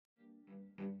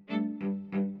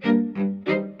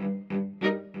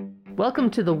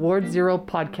Welcome to the Ward Zero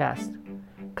podcast,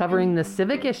 covering the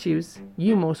civic issues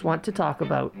you most want to talk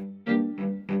about.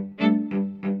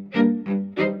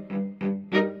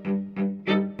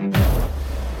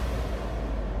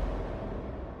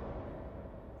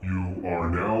 You are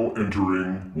now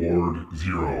entering Ward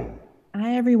Zero.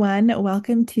 Hi, everyone.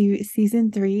 Welcome to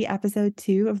Season 3, Episode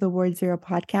 2 of the Ward Zero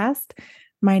podcast.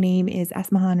 My name is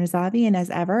Asmahan Razavi, and as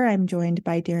ever, I'm joined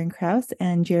by Darren Krause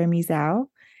and Jeremy Zhao.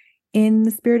 In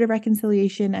the spirit of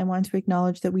reconciliation, I want to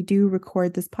acknowledge that we do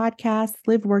record this podcast,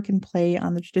 live, work, and play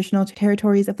on the traditional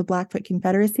territories of the Blackfoot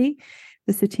Confederacy,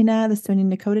 the Tsuut'ina, the Stoney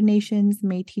Nakoda Nations,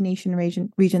 Métis Nation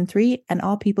Region 3, and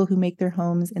all people who make their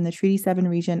homes in the Treaty 7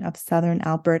 region of southern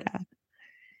Alberta.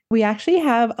 We actually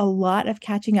have a lot of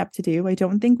catching up to do. I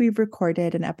don't think we've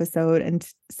recorded an episode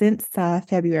since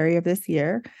February of this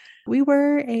year. We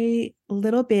were a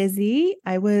little busy.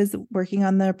 I was working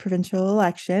on the provincial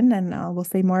election, and we'll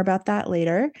say more about that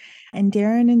later. And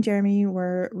Darren and Jeremy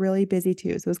were really busy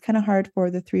too. So it was kind of hard for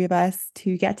the three of us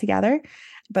to get together.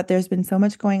 But there's been so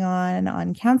much going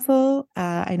on council.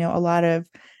 I know a lot of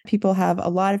people have a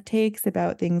lot of takes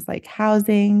about things like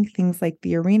housing, things like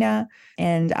the arena,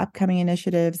 and upcoming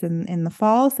initiatives in the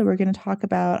fall. So we're going to talk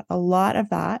about a lot of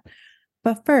that.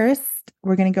 But first,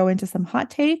 we're going to go into some hot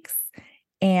takes.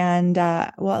 And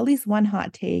at least one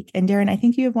hot take. And Darren, I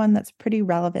think you have one that's pretty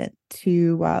relevant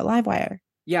to Livewire.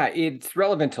 Yeah, it's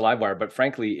relevant to Livewire, but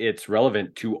frankly, it's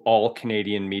relevant to all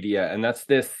Canadian media. And that's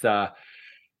this, the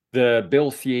Bill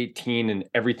C-18 and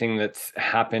everything that's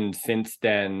happened since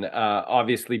then.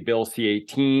 Obviously, Bill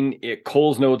C-18,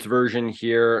 Coles Notes version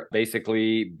here,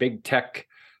 basically big tech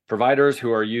providers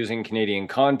who are using Canadian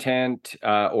content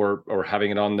or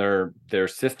having it on their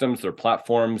systems, their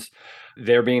platforms,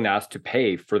 they're being asked to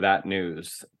pay for that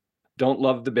news. Don't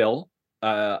love the bill.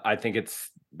 I think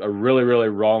it's a really, really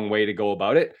wrong way to go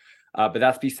about it. But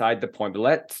that's beside the point. But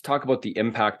let's talk about the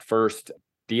impact first.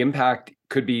 The impact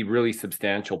could be really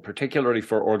substantial, particularly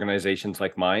for organizations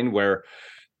like mine, where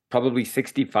probably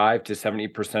 65 to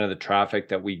 70% of the traffic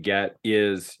that we get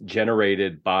is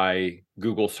generated by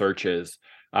Google searches.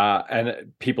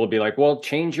 And people will be like, well,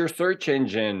 change your search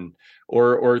engine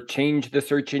or change the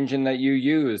search engine that you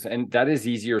use. And that is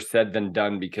easier said than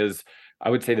done, because I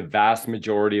would say the vast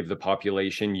majority of the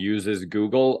population uses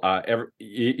Google.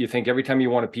 You think every time you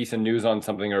want a piece of news on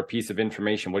something or a piece of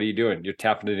information, what are you doing? You're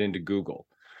tapping it into Google,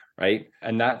 right?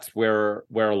 And that's where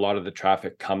a lot of the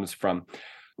traffic comes from.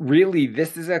 Really,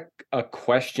 this is a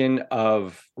question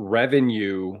of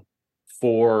revenue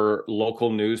for local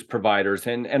news providers.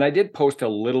 And I did post a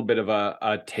little bit of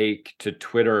a take to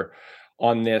Twitter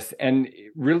on this. And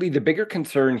really the bigger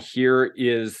concern here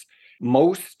is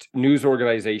most news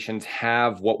organizations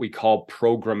have what we call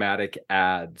programmatic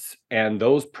ads. And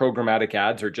those programmatic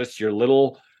ads are just your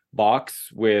little box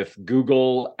with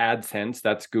Google AdSense,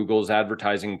 that's Google's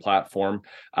advertising platform.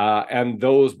 And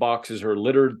those boxes are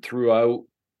littered throughout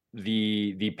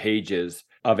the pages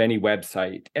of any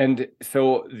website. And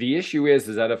so the issue is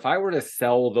that if I were to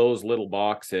sell those little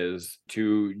boxes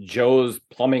to Joe's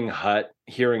Plumbing Hut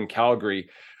here in Calgary,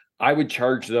 I would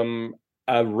charge them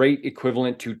a rate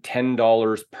equivalent to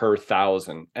 $10 per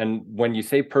thousand. And when you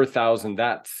say per thousand,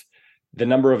 that's the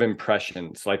number of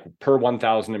impressions, like per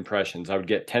 1,000 impressions, I would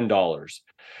get $10.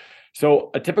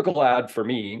 So a typical ad for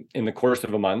me in the course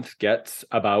of a month gets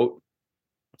about,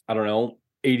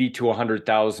 80 to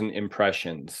 100,000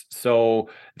 impressions. So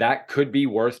that could be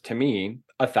worth to me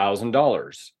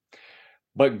 $1,000.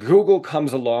 But Google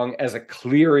comes along as a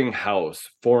clearinghouse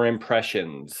for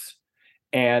impressions,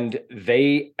 and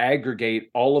they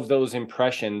aggregate all of those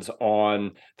impressions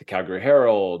on the Calgary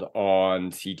Herald,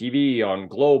 on CTV, on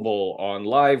Global, on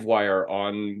Livewire,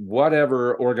 on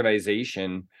whatever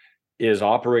organization is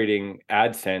operating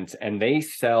AdSense, and they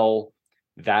sell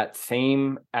that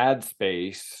same ad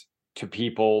space to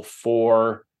people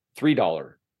for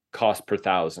 $3 cost per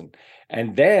thousand.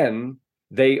 And then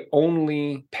they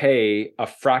only pay a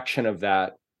fraction of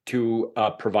that to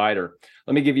a provider.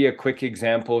 Let me give you a quick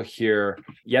example here.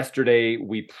 Yesterday,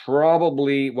 we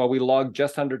logged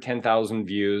just under 10,000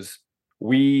 views.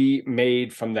 We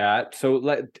made from that.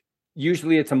 So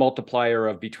usually it's a multiplier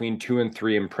of between 2 and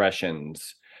 3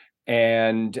 impressions.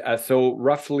 And so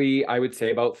roughly, I would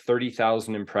say about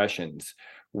 30,000 impressions.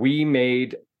 We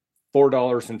made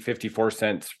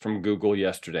 $4.54 from Google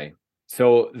yesterday.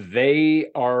 So they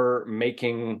are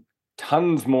making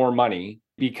tons more money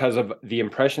because of the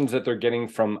impressions that they're getting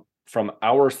from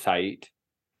our site.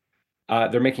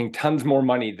 They're making tons more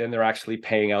money than they're actually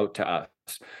paying out to us.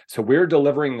 So we're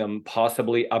delivering them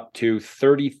possibly up to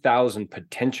 30,000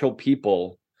 potential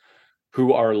people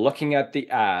who are looking at the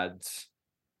ads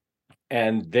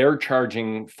and they're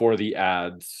charging for the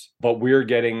ads, but we're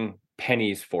getting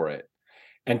pennies for it.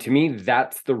 And to me,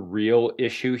 that's the real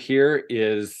issue here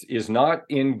is not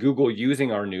in Google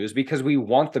using our news, because we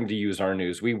want them to use our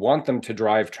news. We want them to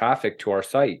drive traffic to our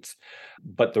sites.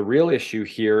 But the real issue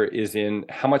here is in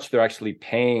how much they're actually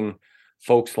paying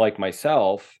folks like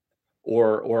myself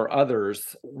or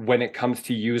others when it comes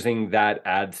to using that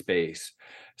ad space.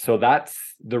 So that's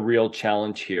the real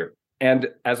challenge here. And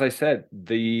as I said,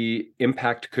 the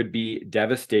impact could be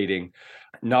devastating,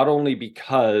 not only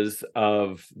because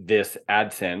of this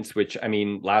AdSense, which, I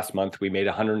mean, last month we made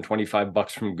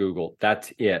 $125 from Google.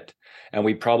 That's it. And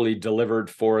we probably delivered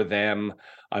for them,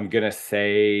 I'm going to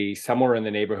say, somewhere in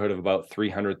the neighborhood of about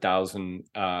 300,000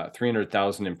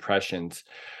 impressions.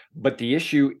 But the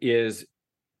issue is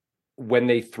when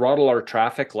they throttle our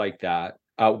traffic like that,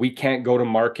 we can't go to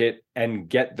market and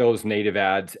get those native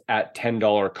ads at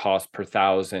 $10 cost per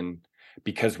thousand,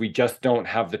 because we just don't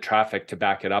have the traffic to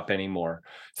back it up anymore.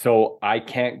 So I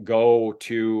can't go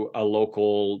to a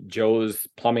local Joe's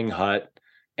Plumbing Hut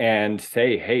and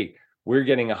say, hey, we're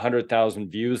getting 100,000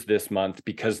 views this month,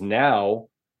 because now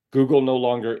Google no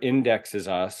longer indexes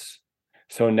us.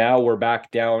 So now we're back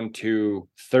down to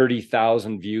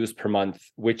 30,000 views per month,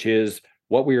 which is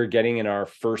what we were getting in our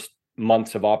first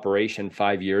months of operation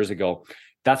 5 years ago.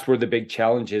 That's where the big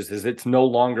challenge is it's no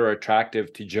longer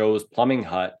attractive to Joe's Plumbing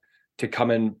Hut to come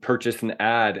and purchase an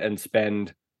ad and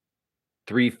spend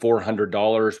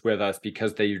 $300-400 with us,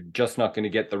 because they're just not going to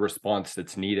get the response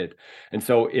that's needed. And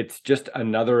so it's just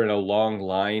another in a long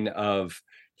line of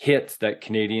hits that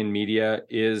Canadian media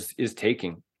is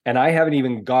taking. And I haven't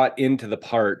even got into the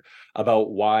part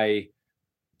about why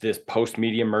this Post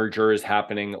Media merger is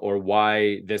happening, or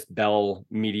why this Bell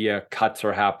Media cuts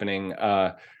are happening,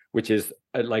 which is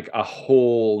like a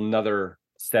whole nother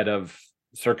set of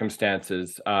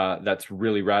circumstances that's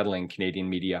really rattling Canadian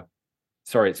media.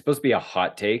 Sorry, it's supposed to be a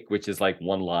hot take, which is like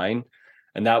one line,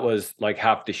 and that was like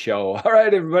half the show. All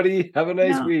right, everybody, have a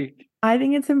nice week. I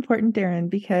think it's important, Darren,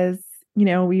 because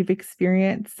we've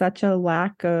experienced such a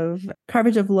lack of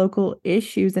coverage of local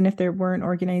issues. And if there weren't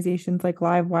organizations like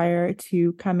Livewire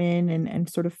to come in and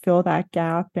sort of fill that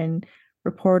gap and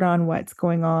report on what's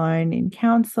going on in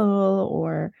council,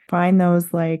 or find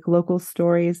those like local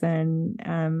stories, and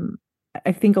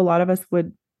I think a lot of us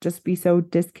would just be so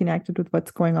disconnected with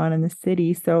what's going on in the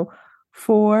city. So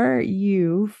for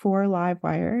you, for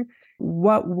Livewire,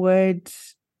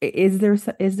 is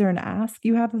there an ask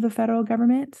you have of the federal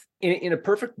government? In a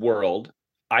perfect world,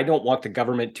 I don't want the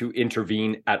government to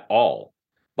intervene at all.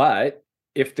 But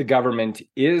if the government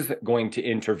is going to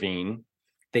intervene,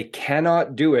 they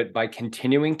cannot do it by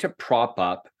continuing to prop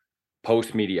up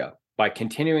Post Media, by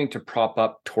continuing to prop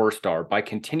up Torstar, by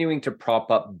continuing to prop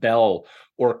up Bell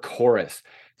or Chorus.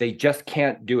 They just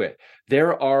can't do it.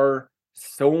 There are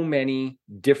so many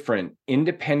different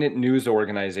independent news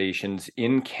organizations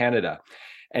in Canada.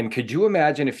 And could you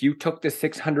imagine if you took the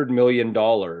 $600 million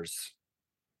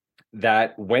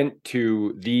that went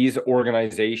to these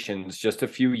organizations just a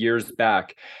few years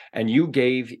back, and you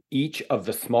gave each of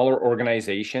the smaller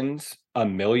organizations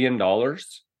 $1 million or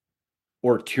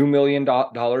 $2 million?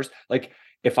 Like,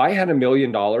 if I had $1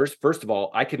 million, first of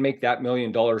all, I could make that $1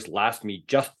 million last me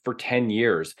just for 10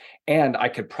 years. And I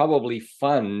could probably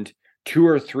fund 2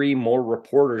 or 3 more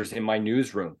reporters in my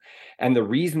newsroom. And the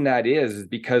reason that is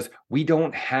because we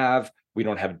don't have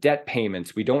debt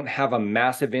payments. We don't have a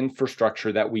massive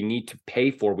infrastructure that we need to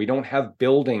pay for. We don't have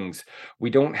buildings.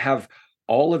 We don't have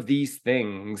all of these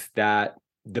things that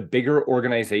the bigger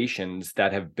organizations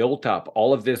that have built up,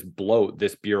 all of this bloat,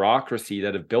 this bureaucracy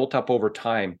that have built up over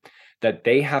time, that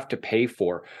they have to pay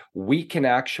for. We can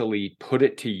actually put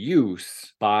it to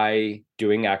use by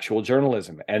doing actual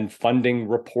journalism and funding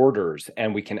reporters,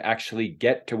 and we can actually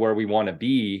get to where we want to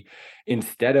be,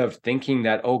 instead of thinking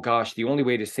that, oh gosh, the only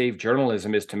way to save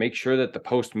journalism is to make sure that the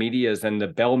Post Medias and the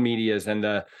Bell Medias and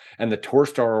the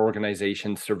Torstar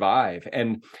organizations survive.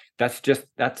 And that's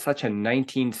such a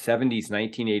 1970s,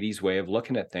 1980s way of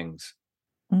looking at things.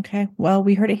 Okay, well,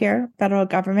 we heard it here. Federal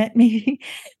government,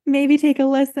 maybe take a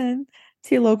listen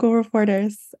to local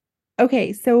reporters.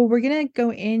 Okay, so we're gonna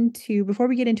go into, before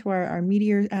we get into our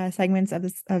media segments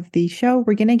of the show,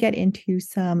 we're gonna get into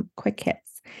some quick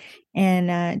hits. And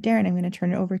Darren, I'm gonna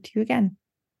turn it over to you again.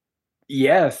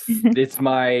 Yes,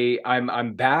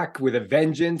 I'm back with a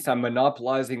vengeance. I'm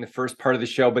monopolizing the first part of the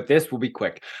show, but this will be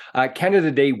quick.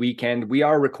 Canada Day weekend. We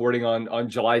are recording on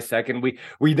July 2nd.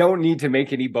 We don't need to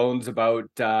make any bones about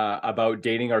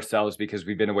dating ourselves, because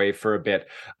we've been away for a bit.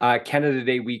 Canada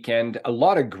Day weekend, a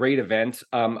lot of great events.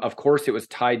 Of course, it was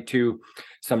tied to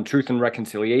some Truth and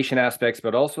Reconciliation aspects,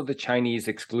 but also the Chinese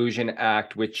Exclusion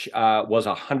Act, which was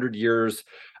 100 years.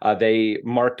 They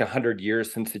marked 100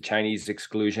 years since the Chinese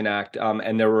Exclusion Act,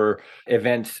 and there were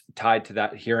events tied to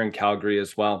that here in Calgary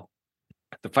as well.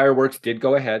 The fireworks did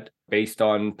go ahead based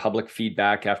on public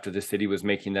feedback after the city was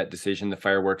making that decision. The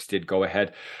fireworks did go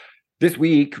ahead. This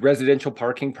week, residential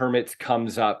parking permits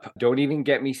comes up. Don't even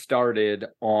get me started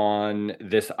on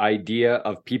this idea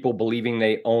of people believing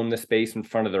they own the space in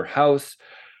front of their house.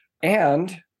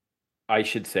 And I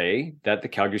should say that the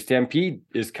Calgary Stampede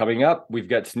is coming up. We've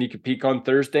got Sneak a Peek on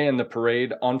Thursday and the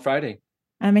parade on Friday.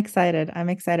 I'm excited.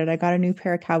 I got a new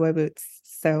pair of cowboy boots.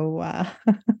 So I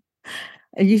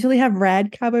usually have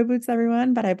red cowboy boots,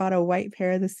 everyone, but I bought a white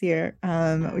pair this year,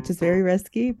 which is very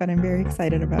risky, but I'm very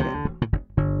excited about it.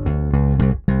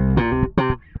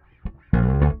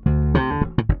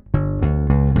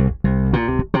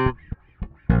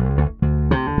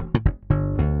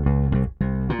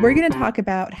 We're going to talk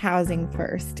about housing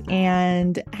first.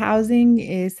 And housing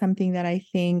is something that I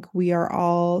think we are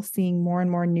all seeing more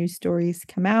and more news stories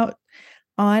come out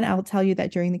on. I'll tell you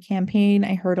that during the campaign,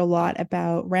 I heard a lot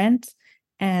about rent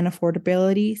and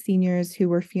affordability, seniors who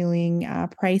were feeling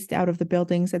priced out of the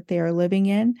buildings that they are living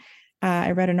in.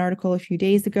 I read an article a few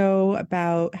days ago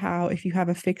about how if you have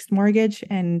a fixed mortgage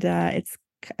and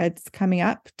it's coming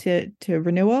up to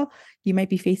renewal, you might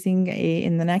be facing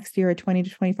in the next year a 20 to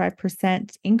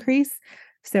 25% increase.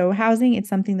 So housing, it's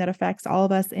something that affects all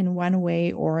of us in one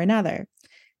way or another.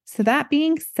 So that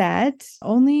being said,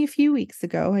 only a few weeks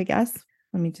ago, I guess,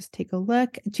 let me just take a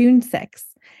look, June 6th,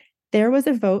 there was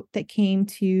a vote that came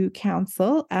to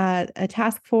council. A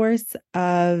task force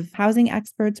of housing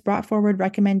experts brought forward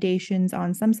recommendations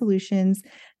on some solutions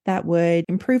that would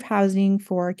improve housing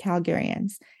for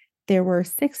Calgarians. There were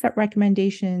 6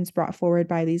 recommendations brought forward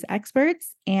by these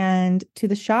experts, and to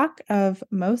the shock of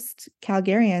most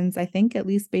Calgarians, I think, at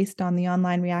least based on the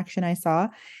online reaction I saw,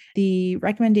 the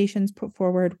recommendations put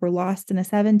forward were lost in a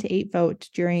 7-8 vote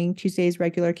during Tuesday's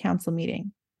regular council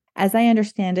meeting. As I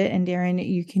understand it, and Darren,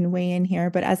 you can weigh in here,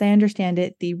 but as I understand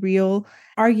it, the real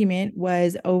argument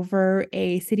was over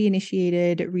a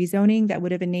city-initiated rezoning that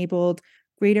would have enabled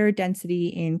greater density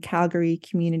in Calgary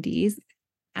communities.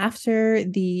 After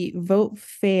the vote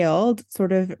failed,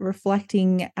 sort of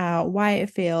reflecting why it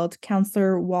failed,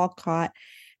 Councillor Walcott,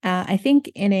 I think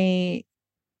in a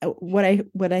what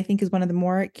I think is one of the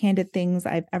more candid things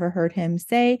I've ever heard him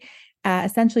say,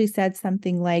 essentially said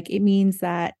something like, it means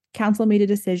that council made a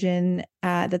decision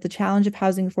that the challenge of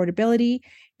housing affordability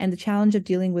and the challenge of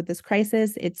dealing with this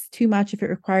crisis, it's too much if it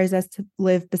requires us to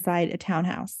live beside a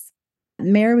townhouse.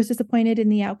 Mayor was disappointed in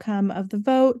the outcome of the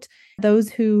vote. Those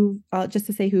who, just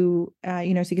to say who,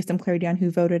 to give some clarity on who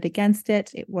voted against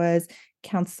it, it was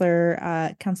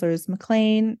Councillors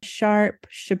McLean, Sharp,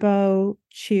 Chabot,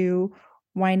 Chu,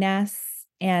 Wyness,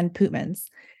 and Pootmans.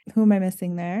 Who am I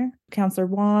missing there? Councillor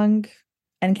Wong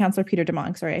and Councillor Peter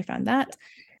DeMong. Sorry, I found that.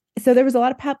 So there was a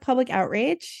lot of public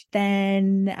outrage.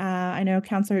 Then I know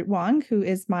Councillor Wong, who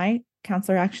is my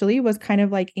councillor actually, was kind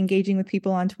of like engaging with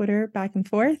people on Twitter back and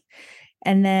forth.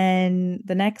 And then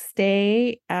the next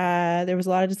day, there was a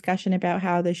lot of discussion about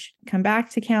how this should come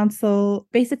back to council,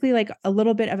 basically like a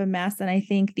little bit of a mess. And I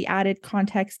think the added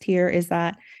context here is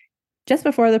that just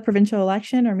before the provincial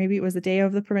election, or maybe it was the day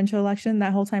of the provincial election,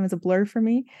 that whole time is a blur for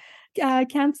me,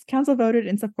 council voted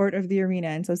in support of the arena.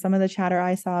 And so some of the chatter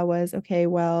I saw was, okay,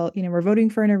 well, we're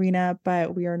voting for an arena,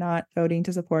 but we are not voting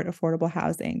to support affordable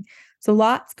housing. So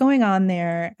lots going on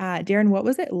there. Darren, what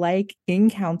was it like in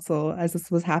council as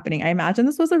this was happening? I imagine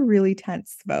this was a really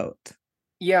tense vote.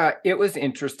 Yeah, it was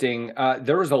interesting.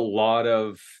 There was a lot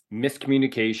of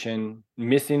miscommunication,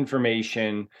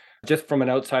 misinformation. Just from an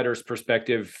outsider's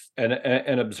perspective and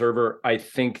an observer, I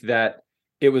think that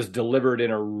it was delivered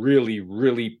in a really,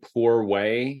 really poor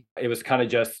way. It was kind of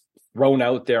just thrown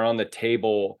out there on the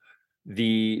table.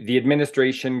 The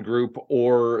administration group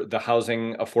or the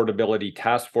Housing Affordability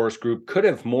Task Force group could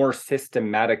have more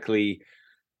systematically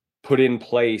put in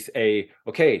place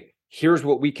here's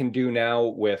what we can do now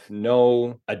with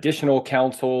no additional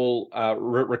council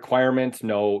requirements,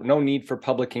 no need for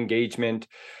public engagement.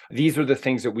 These are the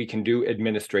things that we can do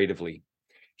administratively.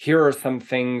 Here are some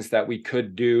things that we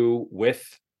could do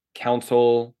with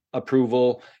council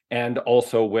approval and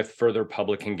also with further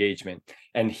public engagement.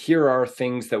 And here are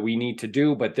things that we need to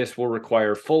do, but this will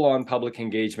require full-on public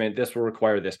engagement. This will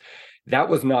require this. That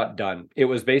was not done. It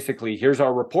was basically, here's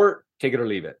our report, take it or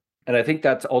leave it. And I think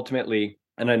that's ultimately,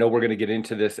 and I know we're going to get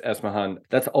into this, Esmahan,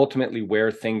 that's ultimately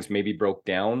where things maybe broke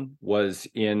down, was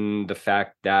in the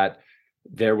fact that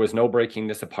There was no breaking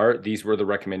this apart. These were the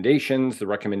recommendations. The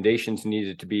recommendations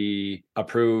needed to be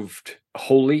approved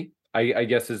wholly, I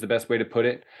guess is the best way to put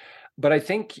it. But I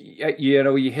think,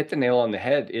 you hit the nail on the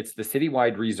head. It's the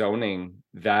citywide rezoning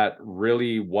that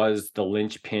really was the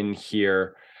linchpin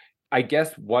here. I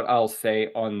guess what I'll say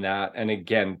on that, and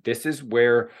again, this is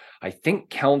where I think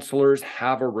councillors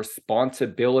have a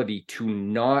responsibility to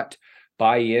not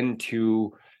buy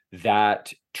into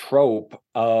that trope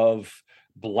of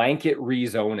blanket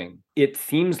rezoning. It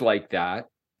seems like that.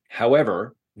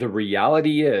 However, the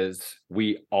reality is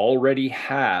we already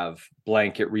have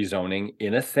blanket rezoning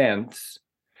in a sense,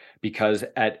 because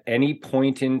at any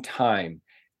point in time,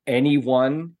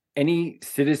 any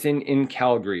citizen in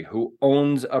Calgary who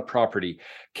owns a property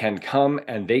can come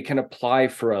and they can apply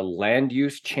for a land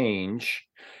use change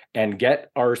and get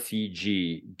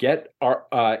RCG, get our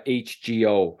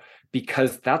HGO,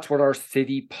 because that's what our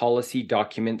city policy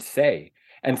documents say.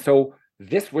 And so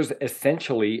this was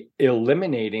essentially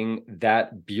eliminating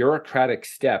that bureaucratic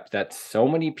step that so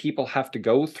many people have to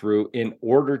go through in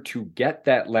order to get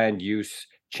that land use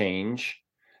change.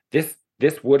 This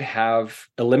would have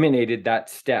eliminated that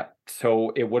step.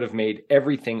 So it would have made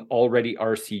everything already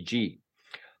RCG.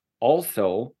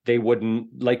 Also, they wouldn't,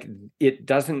 it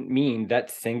doesn't mean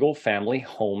that single family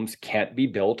homes can't be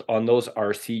built on those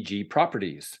RCG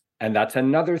properties. And that's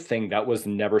another thing that was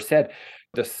never said.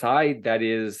 The side that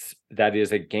is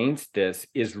against this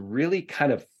is really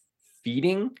kind of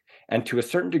feeding and to a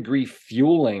certain degree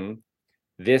fueling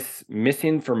this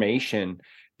misinformation,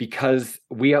 because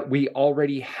we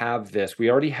already have this.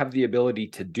 We already have the ability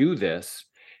to do this.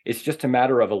 It's just a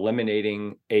matter of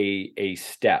eliminating a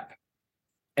step.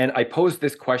 And I posed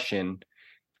this question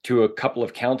to a couple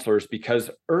of councillors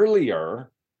because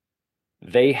earlier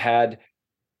they had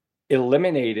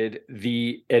eliminated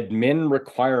the admin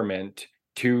requirement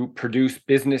to produce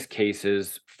business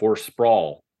cases for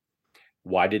sprawl.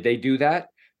 Why did they do that?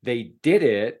 They did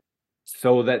it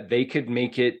so that they could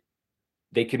make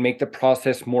the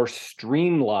process more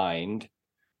streamlined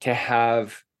to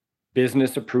have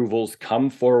business approvals come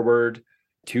forward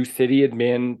to city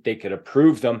admin. They could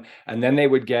approve them, and then they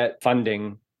would get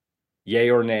funding, yay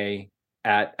or nay,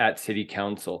 at city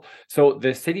council. So the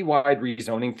citywide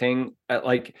rezoning thing,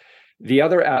 the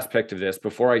other aspect of this,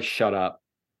 before I shut up,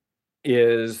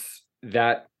 is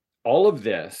that all of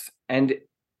this and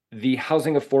the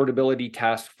Housing Affordability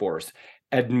Task Force,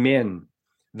 admin,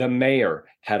 the mayor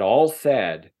had all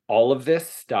said all of this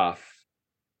stuff,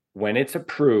 when it's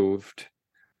approved,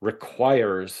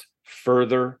 requires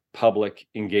further public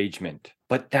engagement.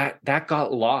 But that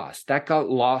got lost. That got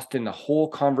lost in the whole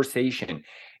conversation.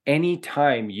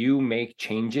 Anytime you make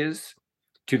changes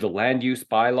to the land use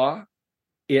bylaw,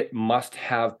 it must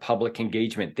have public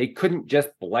engagement. They couldn't just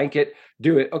blanket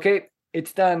do it. Okay,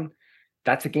 it's done.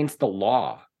 That's against the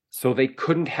law. So they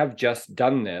couldn't have just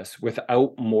done this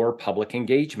without more public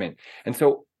engagement. And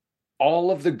so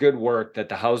all of the good work that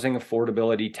the Housing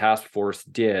Affordability Task Force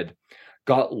did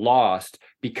got lost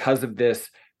because of this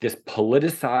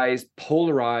politicized,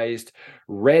 polarized,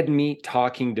 red meat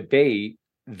talking debate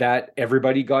that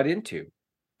everybody got into.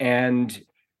 And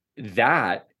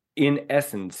that, in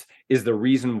essence, is the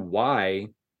reason why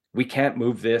we can't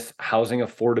move this housing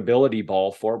affordability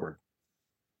ball forward.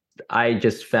 I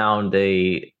just found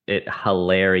it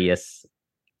hilarious.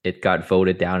 It got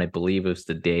voted down. I believe it was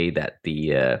the day that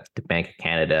the Bank of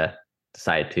Canada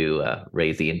decided to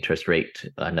raise the interest rate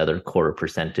another quarter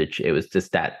percentage. It was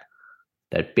just that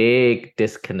big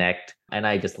disconnect, and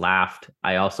I just laughed.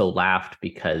 I also laughed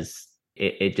because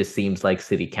it just seems like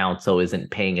City Council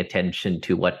isn't paying attention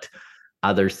to what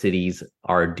other cities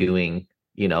are doing.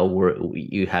 Where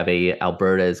you have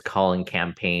Alberta's calling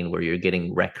campaign where you're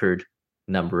getting record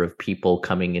number of people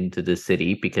coming into the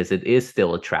city because it is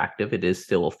still attractive, it is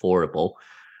still affordable.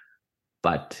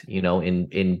 But in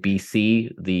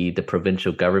BC, the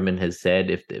provincial government has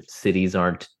said if cities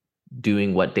aren't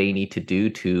doing what they need to do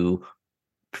to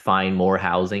find more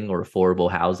housing or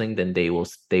affordable housing, then they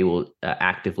will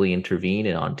actively intervene.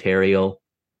 In Ontario,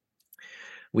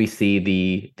 we see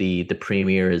the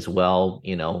premier as well,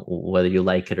 whether you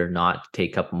like it or not,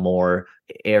 take up more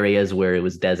areas where it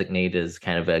was designated as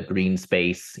kind of a green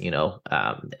space,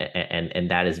 and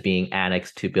that is being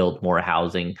annexed to build more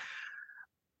housing.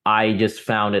 I just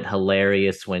found it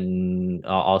hilarious when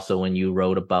you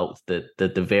wrote about the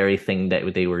very thing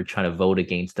that they were trying to vote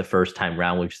against the first time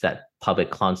round, which is that public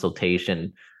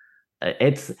consultation.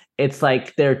 It's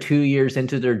like they're 2 years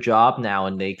into their job now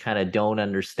and they kind of don't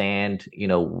understand,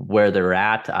 where they're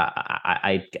at.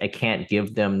 I can't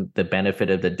give them the benefit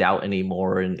of the doubt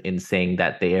anymore in saying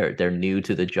that they're new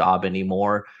to the job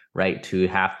anymore, right? To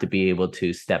have to be able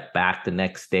to step back the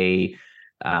next day,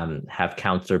 have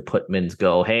Councillor Putmans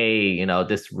go, hey,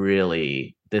 this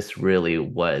really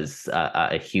was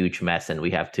a huge mess, and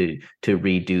we have to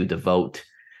redo the vote.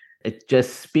 It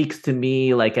just speaks to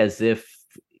me like as if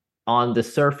on the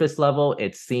surface level,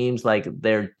 it seems like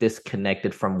they're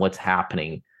disconnected from what's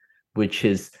happening, which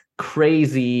is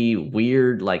crazy,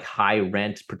 weird, like high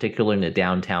rent, particularly in the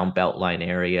downtown Beltline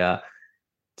area.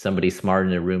 Somebody smart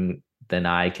in the room than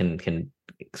I can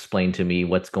explain to me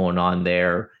what's going on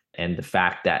there. And the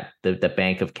fact that the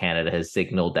Bank of Canada has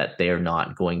signaled that they're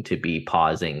not going to be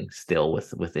pausing still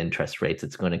with interest rates.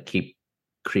 It's going to keep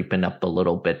creeping up a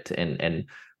little bit, and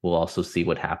we'll also see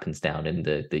what happens down in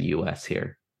the US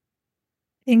here.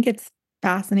 I think it's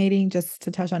fascinating, just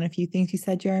to touch on a few things you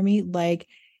said, Jeremy. Like,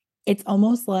 it's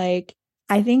almost like,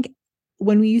 I think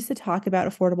when we used to talk about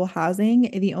affordable housing,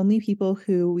 the only people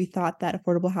who we thought that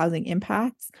affordable housing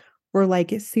impacts were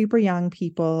like super young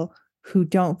people who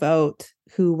don't vote,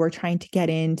 who were trying to get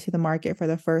into the market for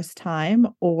the first time,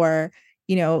 or,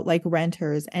 like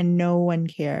renters, and no one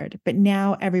cared. But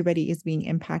now everybody is being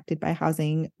impacted by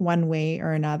housing one way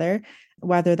or another,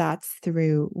 whether that's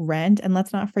through rent. And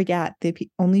let's not forget, the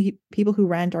only people who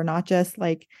rent are not just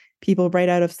like people right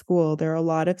out of school. There are a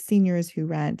lot of seniors who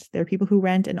rent. There are people who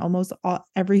rent in almost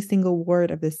every single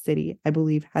ward of this city, I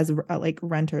believe, has like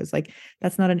renters. Like,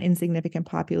 that's not an insignificant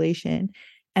population.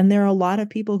 And there are a lot of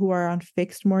people who are on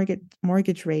fixed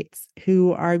mortgage rates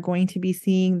who are going to be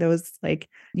seeing those, like,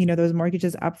 those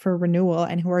mortgages up for renewal,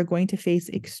 and who are going to face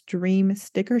extreme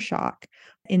sticker shock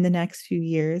in the next few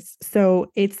years.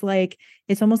 So it's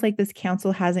almost like this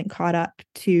council hasn't caught up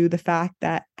to the fact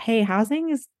that, hey, housing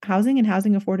and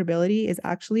housing affordability is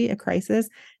actually a crisis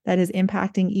that is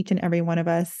impacting each and every one of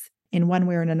us in one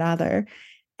way or another.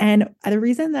 And the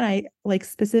reason that I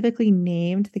specifically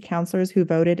named the councillors who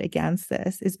voted against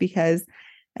this is because,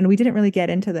 and we didn't really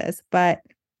get into this, but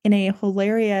in a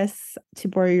hilarious, to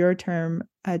borrow your term,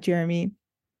 Jeremy,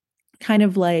 kind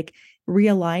of like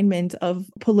realignment of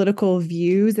political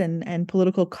views and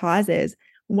political causes,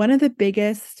 one of the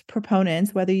biggest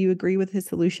proponents, whether you agree with his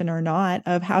solution or not,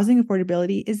 of housing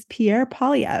affordability is Pierre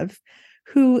Poilievre,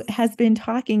 who has been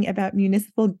talking about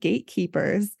municipal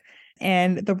gatekeepers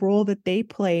and the role that they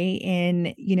play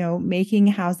in, making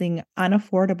housing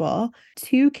unaffordable.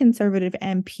 Two conservative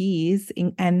MPs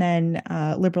and then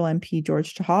Liberal MP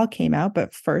George Chahal came out,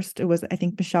 but first it was, I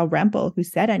think, Michelle Rempel who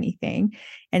said anything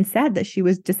and said that she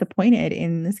was disappointed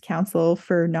in this council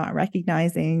for not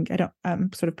recognizing,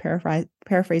 I'm sort of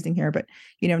paraphrasing here, but,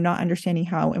 not understanding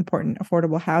how important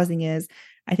affordable housing is.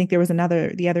 I think there was the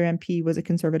other MP was a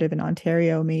conservative in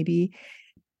Ontario, maybe.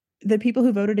 The people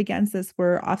who voted against this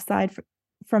were offside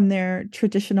from their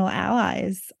traditional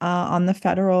allies in the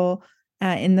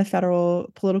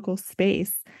federal political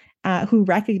space, who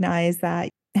recognize that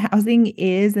housing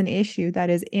is an issue that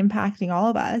is impacting all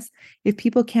of us. If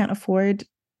people can't afford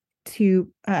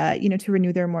to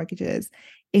renew their mortgages,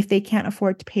 if they can't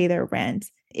afford to pay their rent,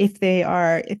 if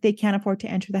they can't afford to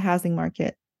enter the housing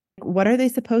market, what are they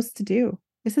supposed to do?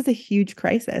 This is a huge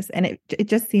crisis, and it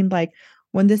just seemed like,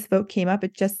 when this vote came up,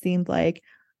 it just seemed like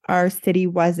our city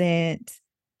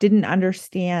didn't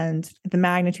understand the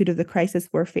magnitude of the crisis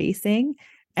we're facing,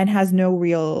 and has no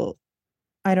real,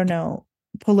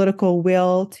 political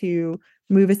will to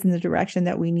move us in the direction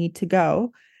that we need to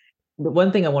go. The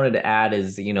one thing I wanted to add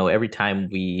is, every time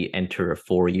we enter a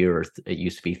 4-year, or it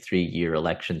used to be 3-year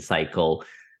election cycle,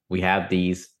 we have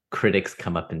these critics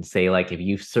come up and say, like, if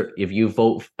you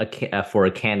vote for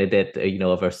a candidate,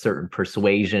 of a certain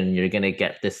persuasion, you're going to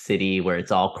get this city where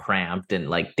it's all cramped and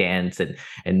like dense, and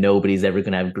nobody's ever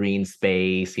going to have green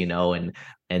space, and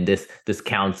this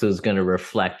council is going to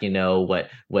reflect, what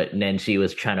Nenshi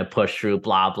was trying to push through,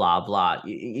 blah, blah, blah.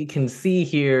 You can see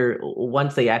here,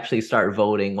 once they actually start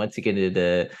voting, once you get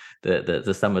into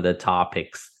the some of the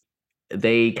topics,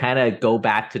 they kind of go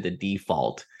back to the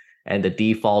default. And the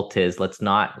default is let's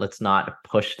not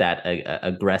push that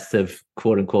aggressive,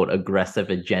 quote unquote,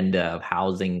 aggressive agenda of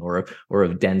housing or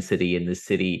of density in the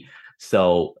city.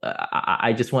 So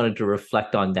I just wanted to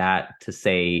reflect on that, to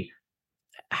say,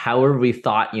 however we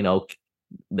thought,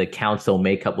 the council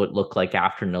makeup would look like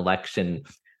after an election,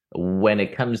 when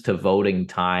it comes to voting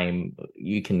time,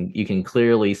 you can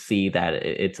clearly see that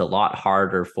it's a lot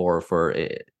harder for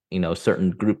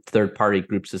certain third party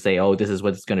groups to say, oh, this is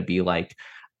what it's going to be like.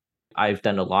 I've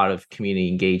done a lot of community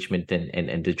engagement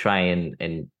and to try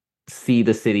and see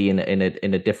the city in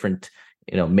a different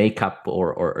makeup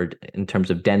or in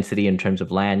terms of density, in terms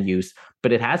of land use,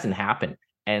 but it hasn't happened.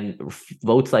 And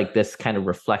votes like this kind of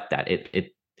reflect that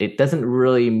it it doesn't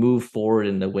really move forward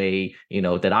in the way,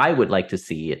 that I would like to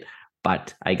see it.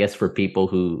 But I guess for people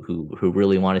who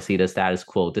really want to see the status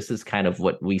quo, this is kind of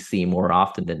what we see more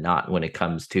often than not when it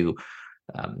comes to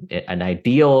an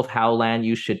ideal of how land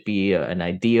use should be, an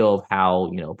ideal of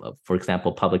how, for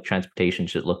example, public transportation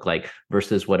should look like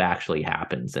versus what actually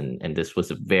happens. And this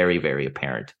was very, very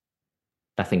apparent.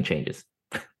 Nothing changes.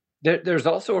 There's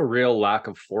also a real lack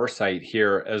of foresight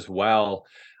here as well.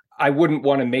 I wouldn't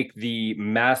want to make the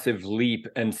massive leap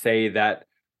and say that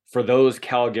for those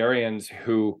Calgarians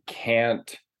who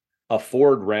can't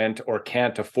afford rent or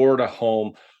can't afford a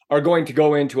home are going to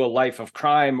go into a life of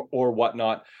crime or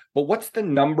whatnot. But what's the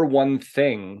number one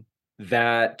thing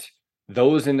that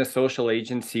those in the social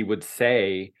agency would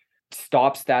say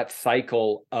stops that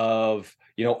cycle of,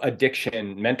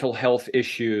 addiction, mental health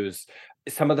issues,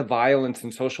 some of the violence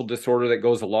and social disorder that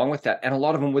goes along with that? And a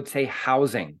lot of them would say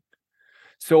housing.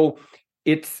 So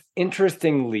it's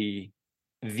interestingly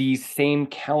these same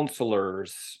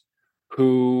counselors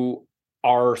who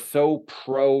are so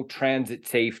pro transit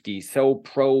safety, so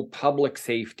pro public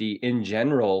safety in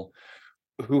general,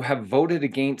 who have voted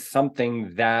against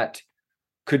something that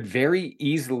could very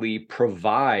easily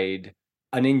provide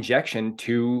an injection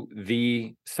to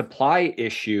the supply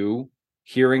issue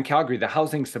here in Calgary, the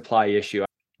housing supply issue.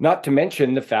 Not to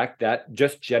mention the fact that,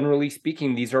 just generally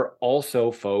speaking, these are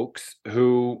also folks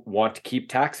who want to keep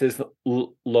taxes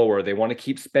lower. They want to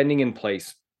keep spending in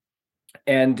place.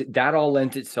 And that all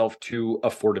lends itself to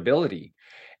affordability.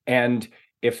 And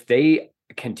if they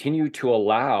continue to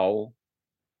allow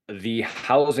the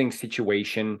housing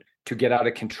situation to get out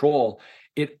of control,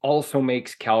 it also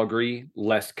makes Calgary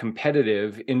less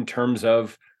competitive in terms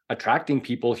of attracting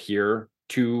people here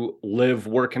to live,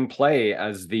 work, and play,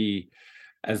 as the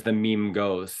meme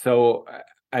goes. So,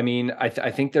 I mean, I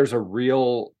think there's a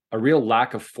real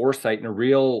lack of foresight and a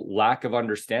real lack of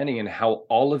understanding in how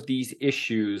all of these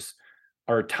issues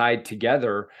are tied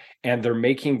together, and they're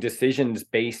making decisions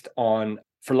based on,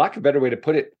 for lack of a better way to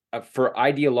put it, for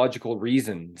ideological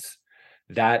reasons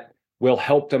that will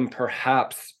help them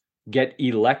perhaps get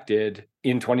elected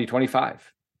in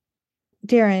 2025.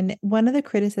 Darren, one of the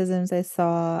criticisms I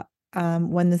saw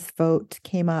when this vote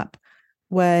came up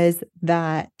was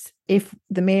that if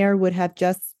the mayor would have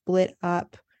just split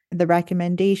up the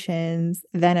recommendations,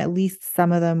 then at least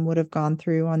some of them would have gone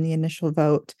through on the initial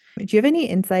vote. Do you have any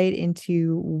insight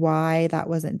into why that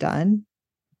wasn't done?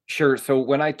 Sure. So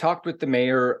when I talked with the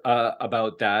mayor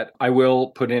about that, I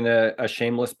will put in a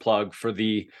shameless plug for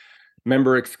the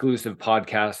member exclusive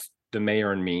podcast, The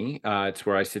Mayor and Me. It's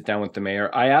where I sit down with the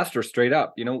mayor. I asked her straight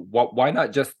up, why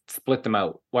not just split them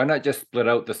out? Why not just split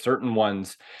out the certain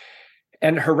ones?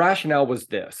 And her rationale was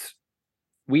this: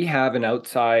 we have an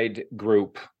outside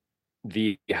group,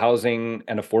 the Housing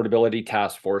and Affordability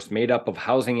Task Force, made up of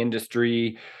housing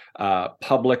industry,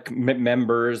 public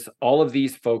members, all of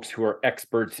these folks who are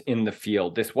experts in the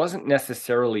field. This wasn't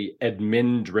necessarily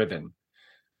admin driven.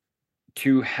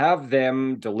 To have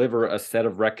them deliver a set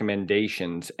of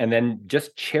recommendations and then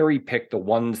just cherry pick the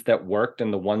ones that worked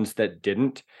and the ones that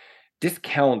didn't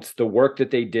discounts the work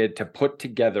that they did to put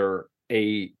together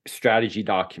a strategy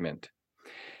document.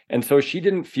 And so she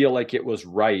didn't feel like it was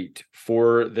right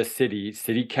for the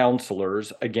city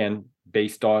councilors, again,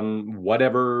 based on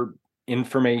whatever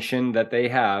information that they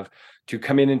have, to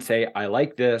come in and say, I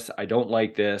like this, I don't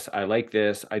like this, I like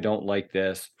this, I don't like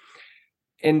this.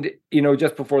 And,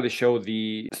 just before the show,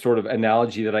 the sort of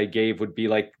analogy that I gave would be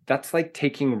like, that's like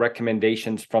taking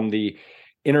recommendations from the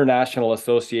International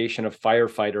Association of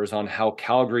Firefighters on how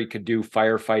Calgary could do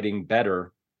firefighting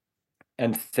better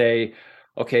and say,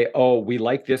 okay, oh, we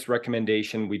like this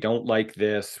recommendation, we don't like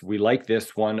this, we like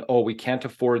this one, oh, we can't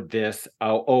afford this,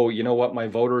 oh, you know what, my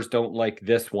voters don't like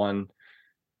this one,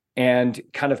 and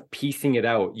kind of piecing it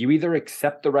out. You either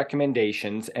accept the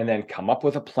recommendations and then come up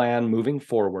with a plan moving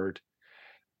forward,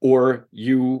 or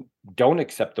you don't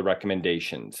accept the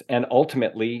recommendations. And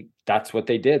ultimately, that's what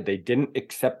they did. They didn't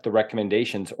accept the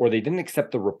recommendations, or they didn't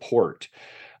accept the report.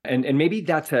 And maybe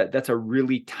that's a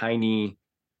really tiny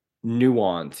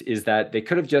nuance, is that they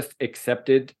could have just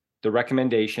accepted the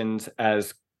recommendations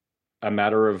as a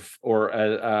matter of, or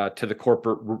to the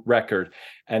corporate record,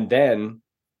 and then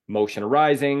motion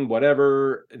arising,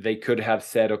 whatever, they could have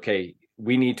said, okay,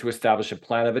 we need to establish a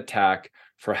plan of attack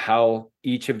for how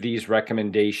each of these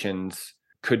recommendations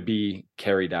could be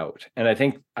carried out. And I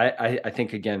think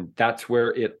again, that's where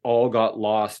it all got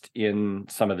lost in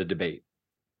some of the debate.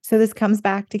 So this comes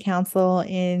back to council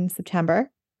in September.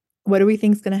 What do we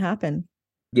think is going to happen?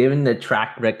 Given the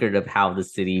track record of how the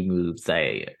city moves,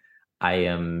 I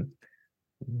am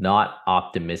not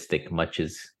optimistic much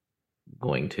is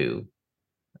going to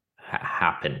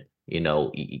happen.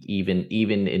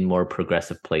 Even in more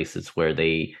progressive places where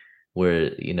the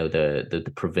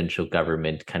provincial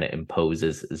government kind of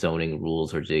imposes zoning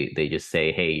rules, or they just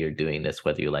say, hey, you're doing this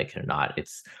whether you like it or not.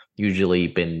 It's usually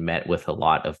been met with a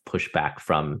lot of pushback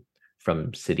from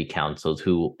city councils,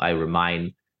 who, I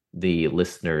remind the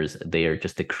listeners, they are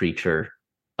just a creature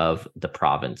of the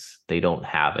province. They don't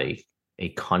have a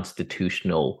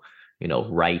constitutional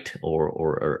right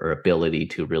or ability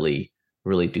to really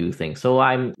do things. So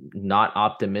I'm not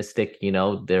optimistic.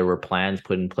 There were plans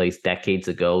put in place decades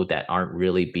ago that aren't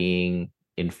really being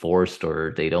enforced,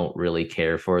 or they don't really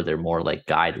care for. They're more like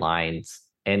guidelines.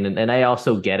 And I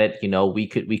also get it.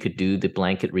 We could do the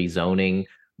blanket rezoning,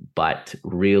 but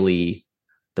really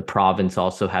the province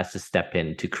also has to step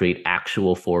in to create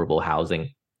actual affordable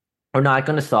housing. We're not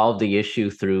going to solve the issue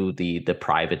through the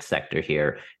private sector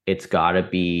here. It's got to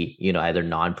be, either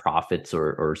nonprofits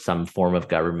or some form of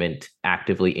government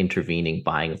actively intervening,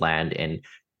 buying land and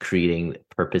creating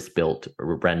purpose-built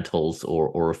rentals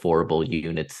or affordable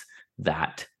units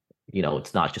that,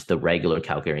 it's not just the regular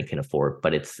Calgarian can afford,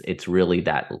 but it's really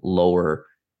that lower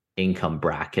income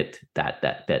bracket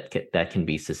that can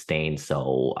be sustained.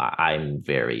 So I'm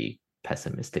very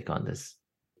pessimistic on this.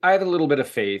 I have a little bit of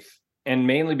faith, and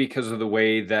mainly because of the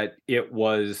way that it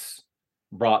was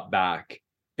brought back.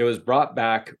 It was brought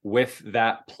back with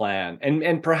that plan.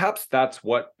 And perhaps that's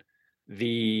what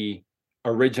the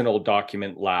original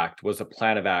document lacked, was a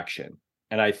plan of action.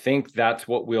 And I think that's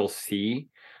what we'll see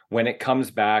when it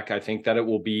comes back. I think that it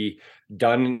will be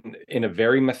done in a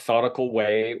very methodical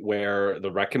way, where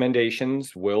the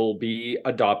recommendations will be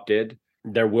adopted.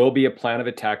 There will be a plan of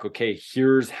attack. Okay,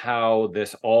 here's how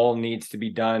this all needs to be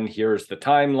done. Here's the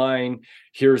timeline.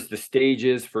 Here's the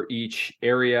stages for each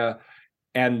area.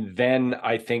 And then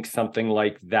I think something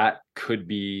like that could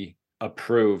be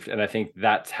approved. And I think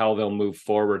that's how they'll move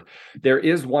forward. There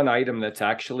is one item that's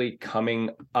actually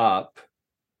coming up,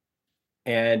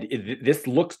 and this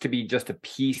looks to be just a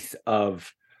piece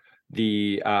of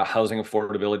the Housing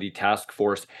Affordability Task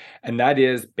Force, and that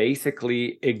is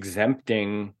basically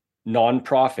exempting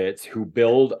nonprofits who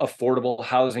build affordable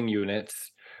housing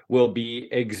units will be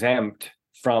exempt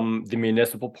from the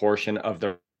municipal portion of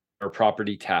their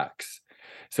property tax.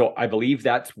 So I believe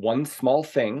that's one small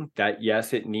thing that,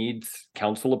 yes, it needs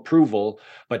council approval,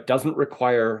 but doesn't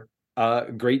require a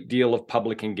great deal of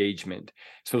public engagement.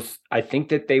 So I think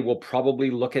that they will probably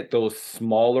look at those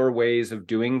smaller ways of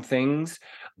doing things,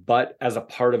 but as a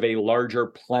part of a larger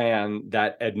plan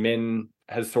that admin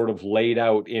has sort of laid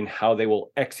out in how they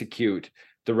will execute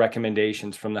the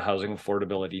recommendations from the Housing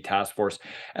Affordability Task Force.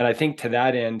 And I think to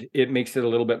that end, it makes it a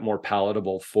little bit more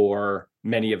palatable for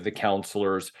many of the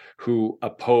councillors who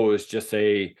oppose just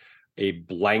a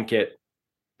blanket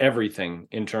everything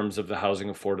in terms of the Housing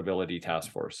Affordability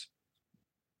Task Force.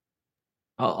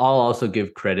 I'll also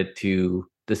give credit to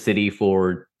the city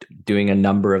for doing a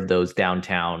number of those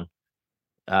downtown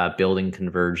building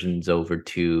conversions over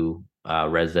to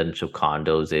residential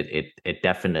condos. It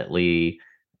definitely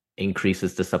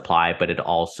increases the supply, but it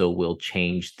also will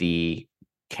change the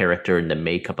character and the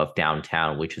makeup of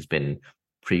downtown, which has been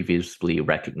previously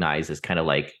recognized as kind of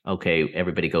like, okay,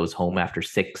 everybody goes home after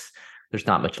 6. There's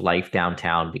not much life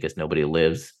downtown because nobody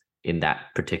lives in that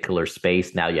particular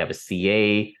space. Now you have a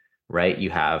CA, right? You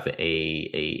have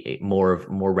a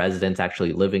more residents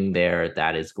actually living there.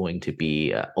 That is going to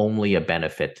be only a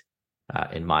benefit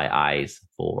in my eyes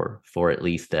for at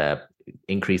least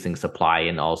increasing supply,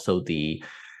 and also the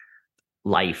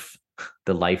life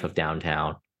of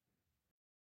downtown.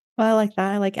 Well, I like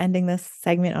that. I like ending this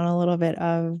segment on a little bit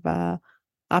of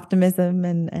optimism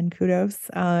and kudos,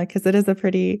 because it is a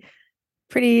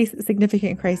pretty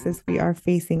significant crisis we are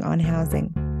facing on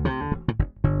housing.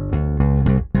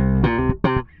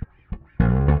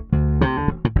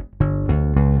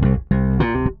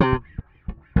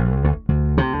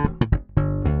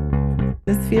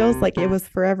 This feels like it was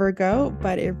forever ago,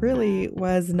 but it really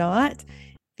was not.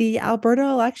 The Alberta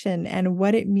election and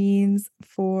what it means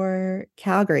for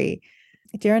Calgary.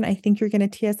 Darren, I think you're going to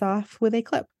tee us off with a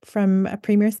clip from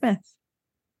Premier Smith.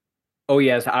 Oh,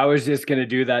 yes. I was just going to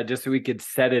do that just so we could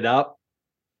set it up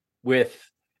with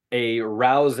a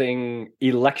rousing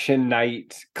election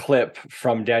night clip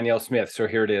from Danielle Smith. So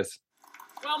here it is.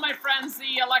 Well, my friends,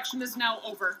 the election is now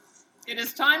over. It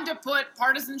is time to put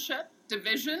partisanship,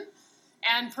 division,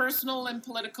 and personal and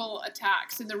political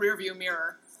attacks in the rearview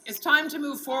mirror. It's time to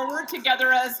move forward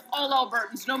together as all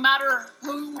Albertans, no matter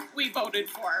who we voted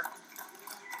for.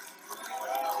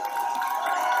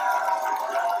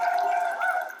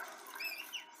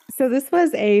 So this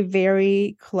was a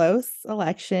very close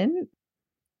election.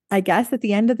 I guess at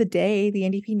the end of the day, the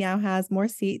NDP now has more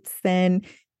seats than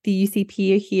the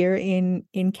UCP here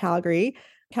in Calgary.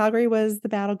 Calgary was the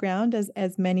battleground,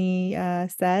 as many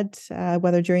said,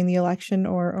 whether during the election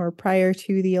or prior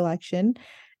to the election.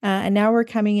 And now we're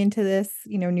coming into this,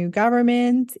 new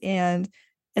government, and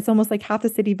it's almost like half the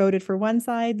city voted for one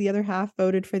side, the other half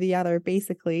voted for the other,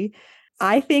 basically.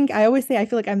 I always say I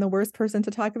feel like I'm the worst person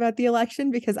to talk about the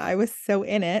election because I was so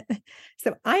in it.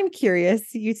 So I'm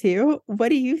curious, you two, what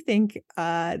do you think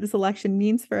this election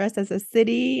means for us as a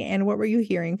city? And what were you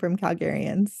hearing from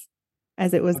Calgarians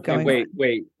as it was going on?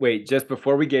 Wait. Just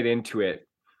before we get into it,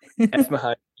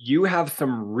 Esmahan, you have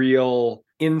some real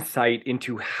insight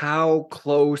into how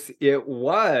close it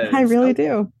was. I really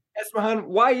do. Esmahan,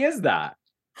 why is that?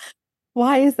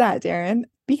 Why is that, Darren?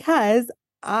 Because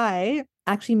I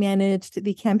actually managed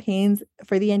the campaigns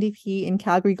for the NDP in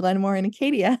Calgary, Glenmore, and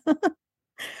Acadia,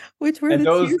 which were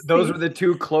those were the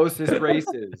two closest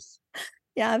races.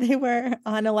 Yeah, they were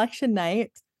on election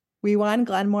night. We won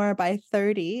Glenmore by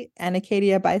 30 and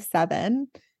Acadia by 7.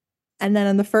 And then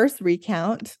on the first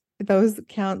recount, those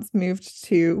counts moved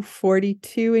to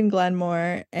 42 in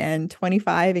Glenmore and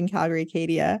 25 in Calgary,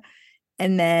 Acadia.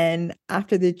 And then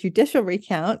after the judicial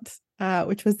recount,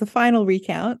 which was the final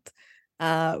recount,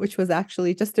 which was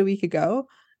actually just a week ago,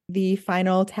 the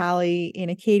final tally in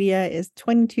Acadia is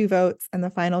 22 votes, and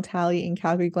the final tally in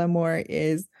Calgary Glenmore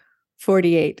is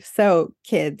 48. So,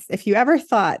 kids, if you ever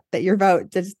thought that your vote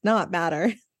does not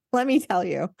matter, let me tell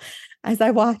you, as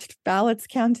I watched ballots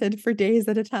counted for days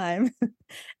at a time,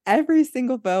 every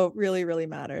single vote really, really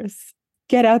matters.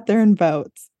 Get out there and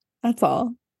vote. That's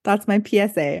all. That's my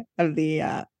PSA of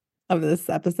this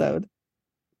episode.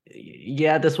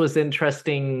 Yeah, this was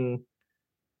interesting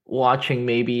watching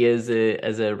maybe as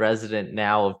a resident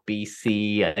now of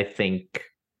BC. I think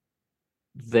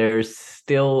there's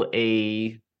still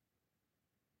a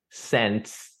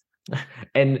sense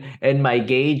and my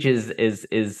gauge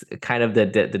is kind of the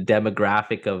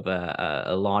demographic of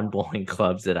lawn bowling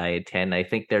clubs that I attend. I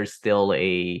think there's still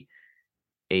I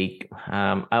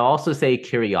also say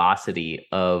curiosity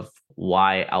of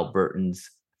why Albertans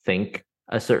think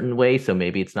a certain way. So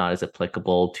maybe it's not as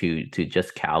applicable to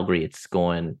just Calgary. It's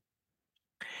going,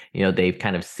 they've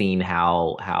kind of seen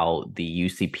how the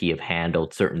UCP have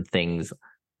handled certain things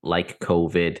like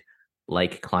COVID,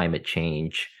 like climate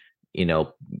change.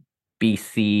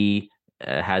 BC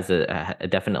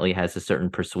definitely has a certain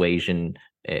persuasion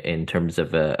in terms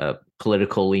of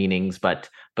political leanings, but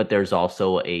there's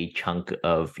also a chunk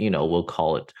of, we'll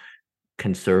call it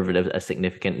conservative, a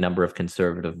significant number of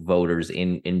conservative voters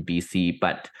in BC,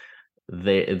 but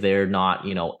they're not,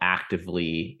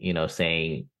 actively,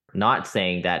 not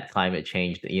saying that climate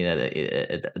change,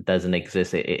 it doesn't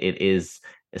exist. It is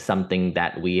something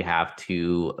that we have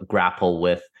to grapple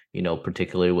with,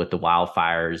 particularly with the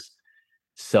wildfires.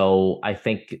 So I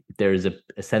think there's a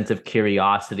sense of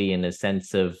curiosity and a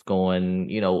sense of going,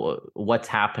 what's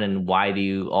happening? Why do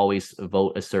you always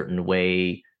vote a certain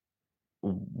way?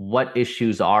 What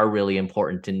issues are really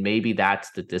important? And maybe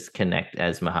that's the disconnect,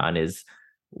 Esmahan, is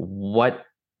what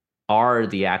are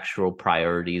the actual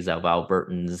priorities of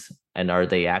Albertans, and are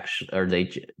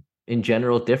they in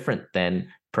general different than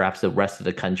perhaps the rest of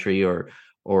the country,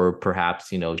 or perhaps,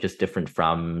 just different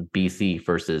from BC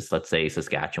versus, let's say,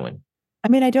 Saskatchewan? I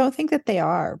mean, I don't think that they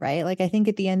are, right? Like, I think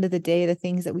at the end of the day, the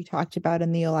things that we talked about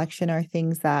in the election are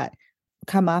things that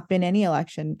come up in any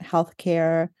election: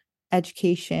 healthcare,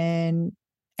 education,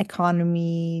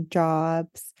 economy,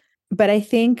 jobs. But I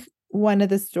think one of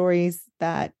the stories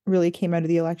that really came out of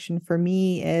the election for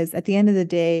me is, at the end of the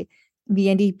day, the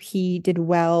NDP did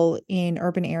well in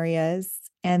urban areas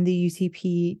and the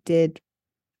UCP did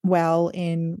well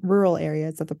in rural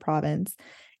areas of the province.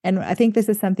 And I think this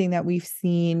is something that we've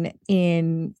seen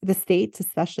in the States,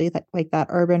 especially that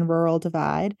urban-rural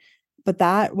divide. But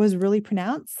that was really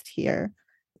pronounced here.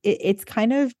 It's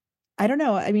kind of, I don't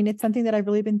know. I mean, it's something that I've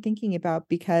really been thinking about,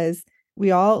 because we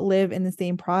all live in the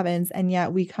same province, and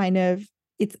yet we kind of,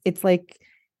 it's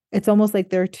almost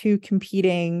like there are two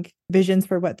competing visions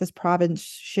for what this province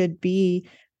should be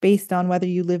based on whether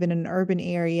you live in an urban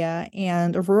area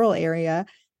and a rural area.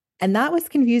 And that was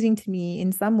confusing to me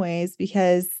in some ways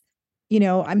because,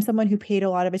 I'm someone who paid a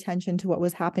lot of attention to what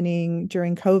was happening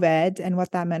during COVID and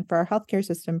what that meant for our healthcare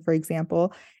system, for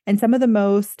example. And some of the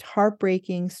most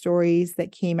heartbreaking stories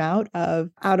that came out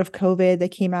of COVID,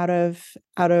 that came out of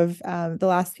the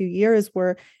last few years,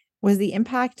 was the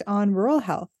impact on rural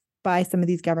health by some of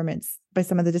these governments, by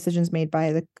some of the decisions made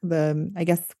by the I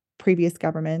guess, previous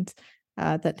government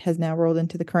that has now rolled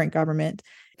into the current government.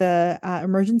 The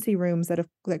emergency rooms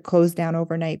that closed down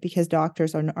overnight because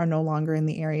doctors are no longer in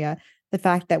the area. the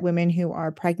fact that women who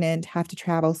are pregnant have to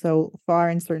travel so far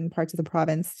in certain parts of the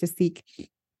province to seek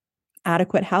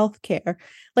adequate health care.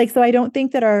 Like, so I don't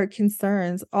think that our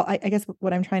concerns, I guess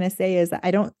what I'm trying to say is that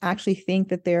I don't actually think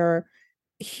that there are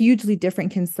hugely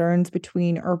different concerns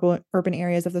between urban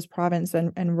areas of this province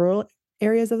and rural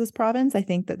areas of this province. I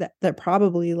think that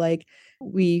probably like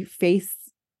we face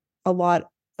a lot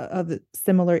of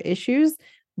similar issues,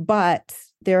 but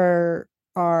there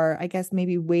are, I guess,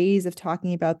 maybe ways of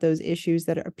talking about those issues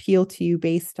that appeal to you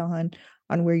based on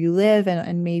where you live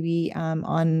and maybe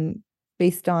on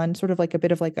based on sort of like a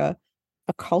bit of like a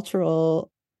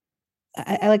cultural.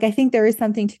 I think there is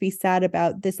something to be said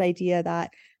about this idea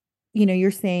that, you know, you're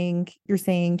saying,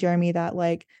 Jeremy, that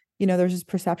like, you know, there's this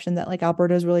perception that like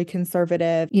Alberta is really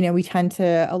conservative. You know, we tend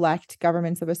to elect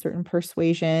governments of a certain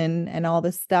persuasion and all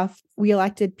this stuff. We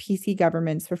elected PC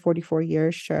governments for 44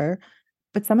 years, sure.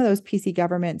 But some of those PC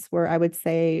governments were, I would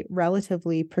say,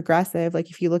 relatively progressive. Like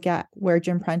if you look at where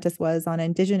Jim Prentice was on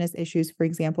Indigenous issues, for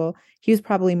example, he was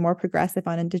probably more progressive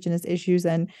on Indigenous issues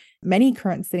than many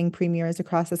current sitting premiers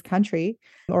across this country.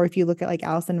 Or if you look at like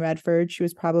Alison Redford, she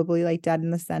was probably like dead in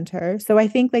the center. So I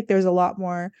think like there's a lot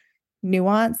more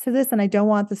nuance to this. And I don't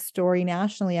want the story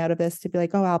nationally out of this to be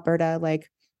like, oh, Alberta, like,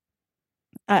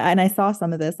 and I saw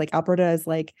some of this, like Alberta is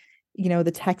like, you know,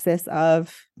 the Texas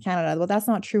of Canada. Well, that's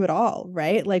not true at all,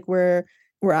 right? Like we're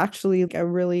actually a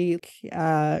really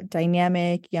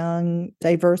dynamic, young,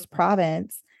 diverse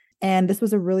province. And this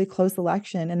was a really close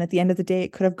election. And at the end of the day,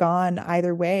 it could have gone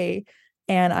either way.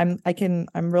 And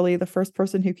I'm really the first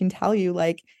person who can tell you,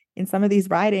 like, in some of these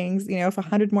ridings, you know, if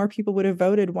 100 more people would have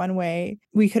voted one way,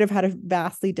 we could have had a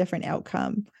vastly different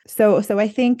outcome. So I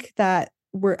think that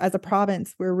as a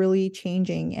province, we're really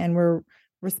changing and we're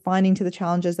responding to the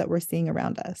challenges that we're seeing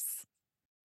around us.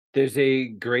 There's a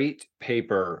great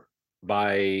paper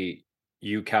by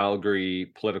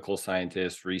Calgary political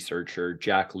scientist, researcher,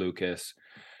 Jack Lucas,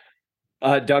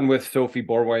 done with Sophie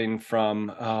Borwein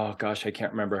from, oh gosh, I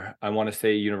can't remember. I want to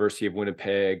say University of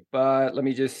Winnipeg, but let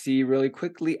me just see really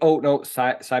quickly. Oh no,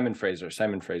 Simon Fraser.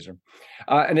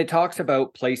 And it talks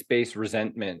about place-based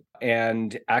resentment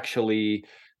and actually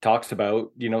talks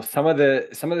about, you know, some of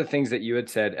the things that you had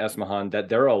said, Esmahan, that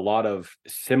there are a lot of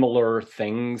similar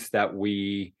things that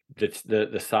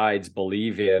the sides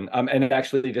believe in. And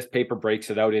actually this paper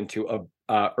breaks it out into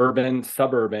urban,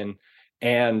 suburban,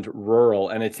 and rural.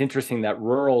 And it's interesting that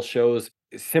rural shows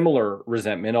similar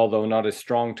resentment, although not as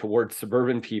strong towards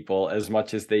suburban people as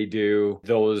much as they do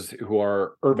those who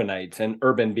are urbanites, and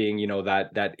urban being, you know,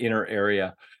 that inner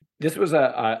area. This was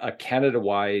a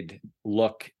Canada-wide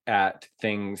look at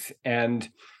things. And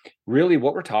really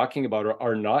what we're talking about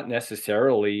are not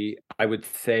necessarily, I would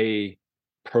say,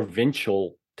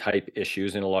 provincial type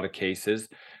issues in a lot of cases,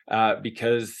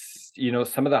 because, you know,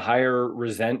 some of the higher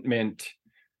resentment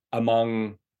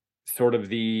among sort of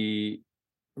the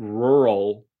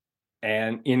rural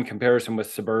and in comparison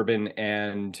with suburban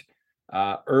and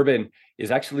urban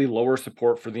is actually lower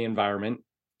support for the environment.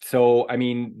 So, I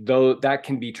mean, though that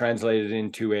can be translated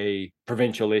into a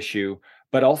provincial issue,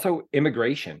 but also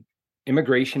immigration.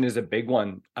 Immigration is a big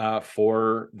one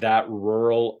for that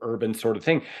rural urban sort of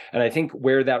thing. And I think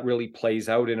where that really plays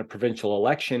out in a provincial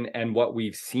election and what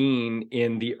we've seen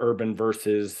in the urban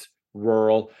versus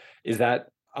rural is that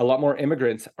a lot more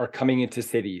immigrants are coming into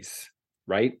cities,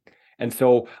 right? And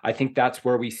so I think that's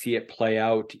where we see it play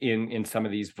out in some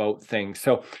of these vote things.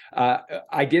 So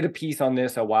I did a piece on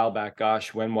this a while back.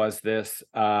 Gosh, when was this?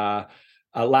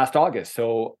 Last August,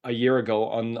 so a year ago,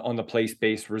 on the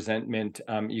place-based resentment.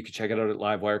 You can check it out at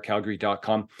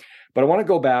livewirecalgary.com. But I want to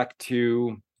go back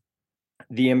to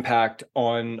the impact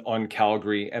on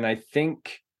Calgary. And I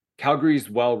think Calgary is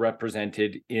well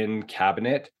represented in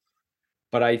cabinet.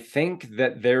 But I think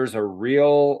that there's a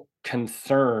real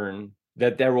concern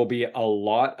that there will be a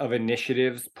lot of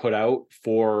initiatives put out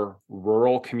for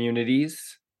rural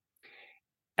communities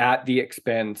at the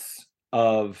expense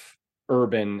of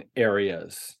urban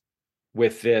areas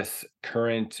with this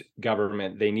current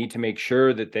government. They need to make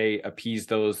sure that they appease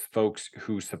those folks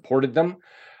who supported them,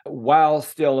 while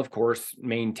still, of course,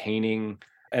 maintaining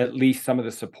at least some of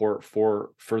the support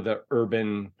for the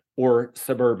urban or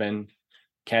suburban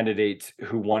candidates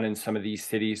who won in some of these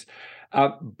cities.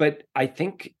 But I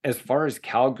think as far as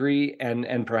Calgary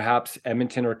and perhaps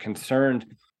Edmonton are concerned,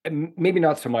 maybe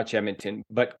not so much Edmonton,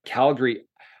 but Calgary,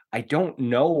 I don't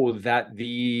know that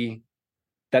the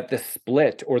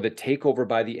split or the takeover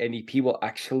by the NDP will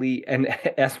actually, and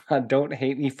Esma, don't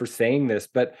hate me for saying this,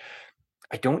 but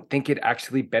I don't think it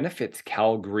actually benefits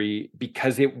Calgary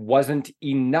because it wasn't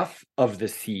enough of the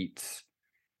seats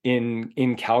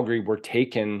in Calgary were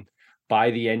taken by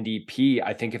the NDP.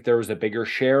 I think if there was a bigger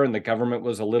share and the government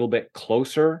was a little bit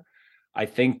closer, I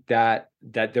think that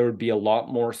there would be a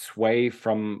lot more sway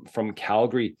from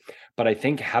Calgary. But I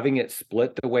think having it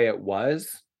split the way it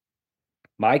was,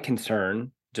 my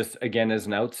concern, just again as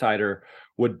an outsider,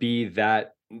 would be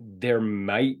that there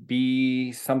might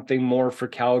be something more for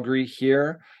Calgary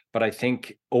here. But I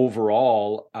think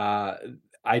overall,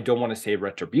 I don't want to say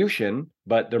retribution,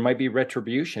 but there might be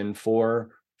retribution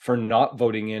for not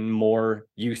voting in more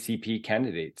UCP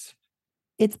candidates.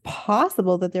 It's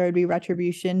possible that there would be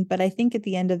retribution, but I think at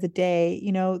the end of the day,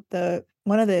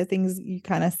 one of the things you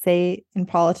kind of say in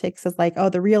politics is like, oh,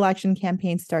 the re-election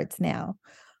campaign starts now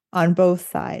on both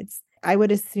sides. I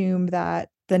would assume that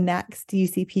the next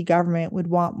UCP government would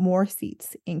want more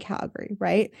seats in Calgary,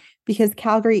 right? Because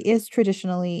Calgary is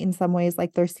traditionally, in some ways,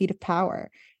 like their seat of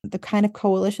power. The kind of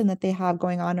coalition that they have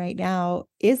going on right now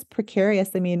is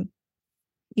precarious. I mean,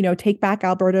 Take Back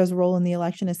Alberta's role in the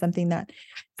election is something that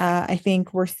I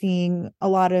think we're seeing a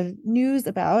lot of news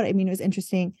about. I mean, it was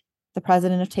interesting. The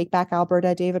president of Take Back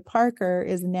Alberta, David Parker,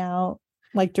 is now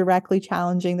like directly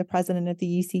challenging the president of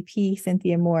the UCP,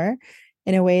 Cynthia Moore,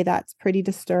 in a way that's pretty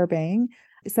disturbing.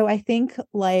 So I think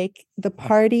like the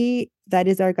party that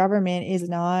is our government is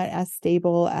not as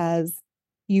stable as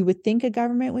you would think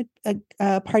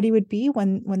a party would be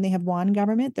when they have won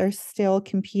government. They're still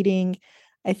competing,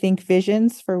 I think,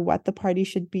 visions for what the party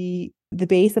should be. The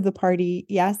base of the party,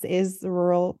 yes, is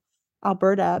rural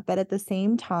Alberta, but at the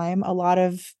same time, a lot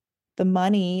of the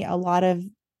money, a lot of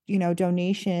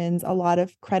donations, a lot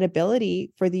of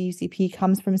credibility for the UCP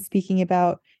comes from speaking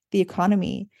about the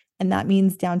economy. And that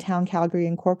means downtown Calgary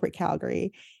and corporate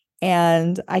Calgary.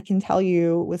 And I can tell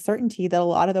you with certainty that a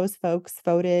lot of those folks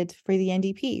voted for the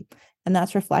NDP. And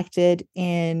that's reflected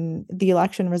in the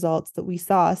election results that we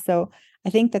saw. So I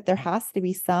think that there has to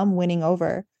be some winning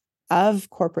over of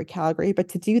corporate Calgary. But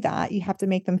to do that, you have to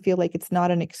make them feel like it's not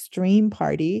an extreme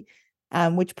party,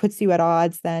 which puts you at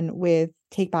odds then with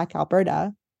Take Back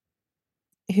Alberta,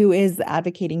 who is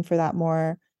advocating for that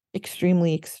more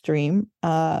extremely extreme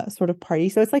sort of party.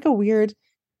 So it's like a weird,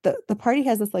 the party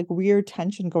has this like weird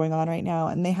tension going on right now.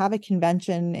 And they have a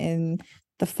convention in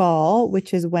the fall,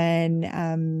 which is when,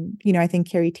 I think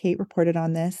Carrie Tate reported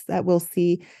on this, that we'll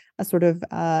see a sort of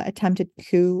attempted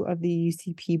coup of the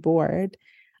UCP board.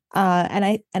 And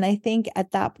I think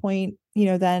at that point,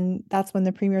 then that's when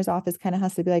the premier's office kind of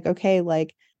has to be like, okay,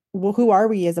 like, well, who are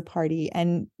we as a party?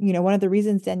 And, one of the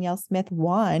reasons Danielle Smith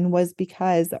won was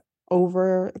because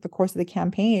over the course of the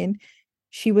campaign,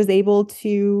 she was able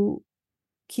to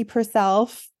keep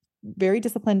herself very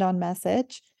disciplined on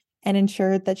message and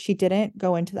ensured that she didn't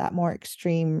go into that more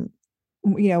extreme,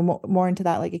 more into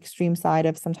that like extreme side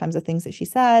of sometimes the things that she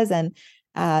says and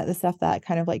the stuff that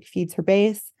kind of like feeds her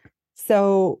base.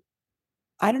 So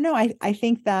I don't know.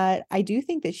 I do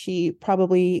think that she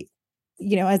probably,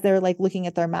 as they're like looking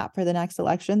at their map for the next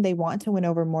election, they want to win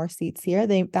over more seats here.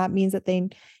 That means that they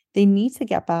need to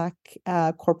get back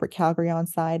corporate Calgary on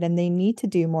side, and they need to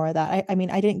do more of that. I mean,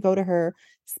 I didn't go to her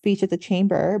speech at the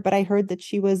chamber, but I heard that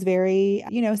she was very,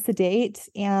 sedate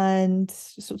and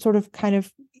sort of kind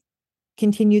of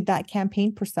continued that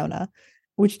campaign persona,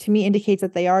 which to me indicates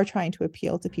that they are trying to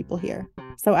appeal to people here.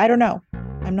 So I don't know.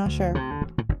 I'm not sure.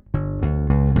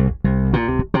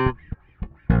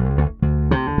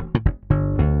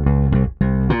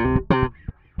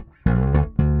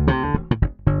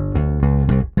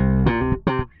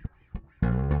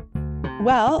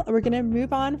 Well, we're going to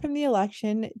move on from the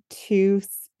election to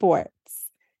sports.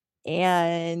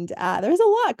 And there's a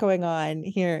lot going on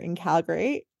here in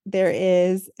Calgary. There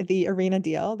is the arena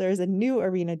deal. There's a new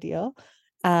arena deal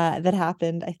that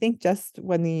happened, I think, just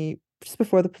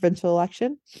before the provincial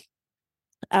election.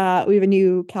 We have a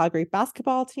new Calgary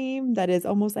basketball team that is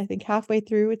almost, I think, halfway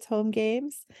through its home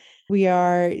games. We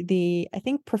are the, I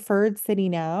think, preferred city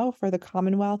now for the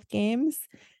Commonwealth Games.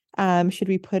 Should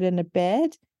we put in a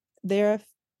bid? Their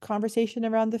conversation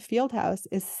around the field house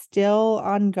is still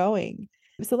ongoing.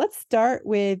 So let's start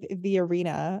with the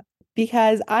arena,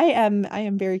 because I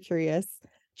am very curious,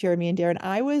 Jeremy and Darren.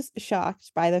 I was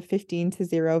shocked by the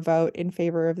 15-0 vote in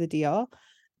favor of the deal.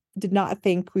 Did not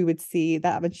think we would see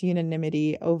that much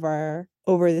unanimity over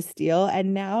this deal.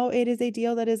 And now it is a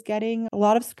deal that is getting a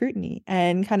lot of scrutiny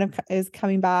and kind of is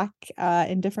coming back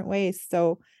in different ways.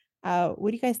 So what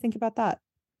do you guys think about that?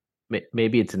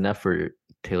 Maybe it's enough for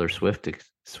Taylor Swift to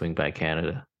swing by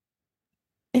Canada.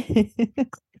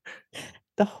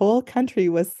 The whole country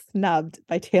was snubbed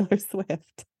by Taylor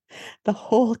Swift. The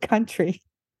whole country.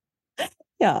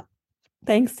 Yeah.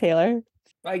 Thanks, Taylor.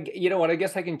 You know what? I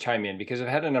guess I can chime in because I've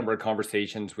had a number of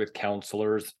conversations with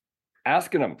counselors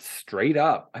asking them straight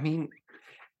up. I mean,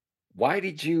 why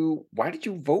did you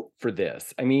vote for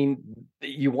this? I mean,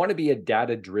 you want to be a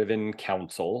data-driven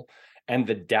council, and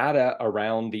the data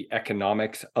around the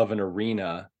economics of an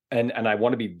arena, and I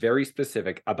want to be very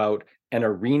specific about an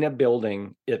arena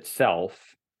building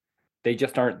itself, they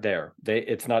just aren't there.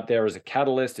 It's not there as a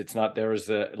catalyst. It's not there as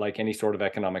like any sort of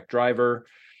economic driver.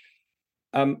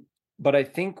 But I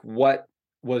think what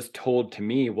was told to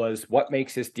me was what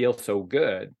makes this deal so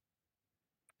good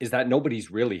is that nobody's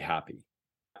really happy.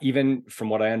 Even from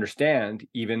what I understand,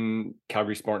 even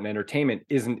Calgary Sport and Entertainment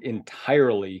isn't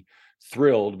entirely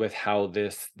thrilled with how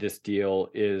this deal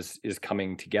is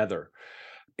coming together.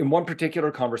 In one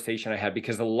particular conversation I had,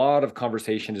 because a lot of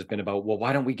conversation has been about, well,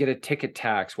 why don't we get a ticket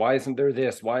tax? Why isn't there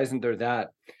this? Why isn't there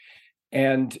that?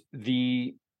 And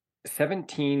the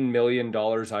 $17 million,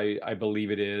 I believe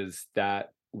it is, that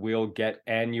we'll get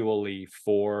annually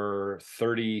for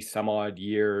 30 some odd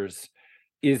years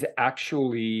is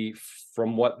actually,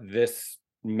 from what this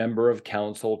member of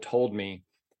council told me,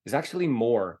 is actually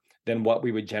more than what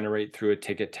we would generate through a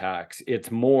ticket tax. It's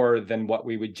more than what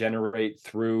we would generate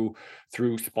through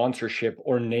sponsorship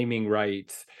or naming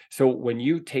rights. So when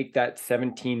you take that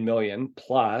 17 million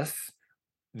plus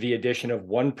the addition of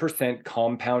 1%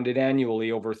 compounded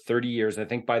annually over 30 years, I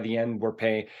think by the end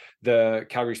the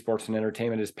Calgary Sports and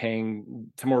Entertainment is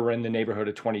paying somewhere in the neighborhood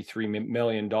of $23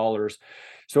 million.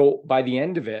 So by the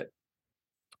end of it,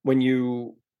 when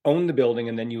you own the building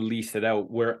and then you lease it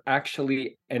out, we're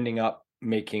actually ending up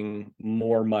making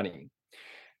more money.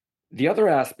 The other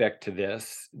aspect to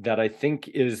this that I think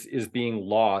is being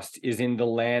lost is in the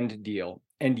land deal.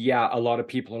 And yeah, a lot of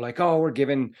people are like, oh, we're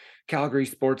giving Calgary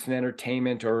Sports and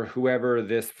Entertainment or whoever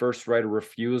this first right of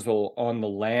refusal on the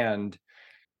land.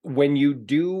 When you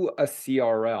do a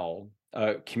CRL,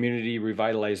 a community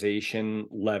revitalization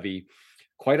levy,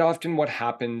 quite often what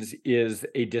happens is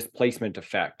a displacement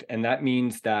effect. And that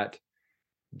means that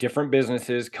different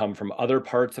businesses come from other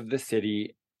parts of the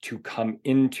city to come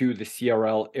into the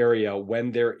CRL area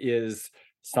when there is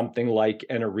something like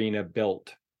an arena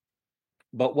built.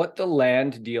 But what the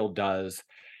land deal does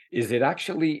is it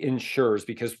actually ensures,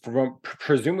 because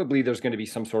presumably there's going to be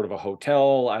some sort of a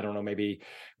hotel, I don't know,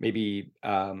 maybe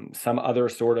some other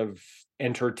sort of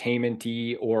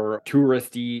entertainment-y or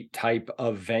touristy type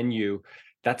of venue,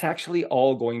 that's actually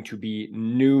all going to be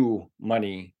new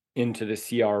money into the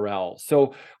CRL.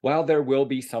 So while there will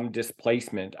be some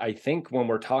displacement, I think when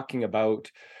we're talking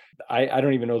about, I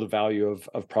don't even know the value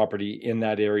of property in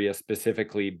that area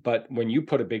specifically, but when you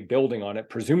put a big building on it,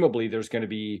 presumably there's going to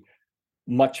be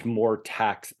much more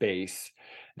tax base.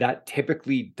 That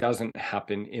typically doesn't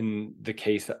happen in the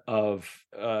case of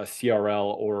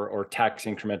CRL or tax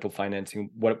incremental financing,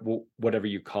 whatever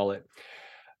you call it.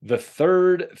 The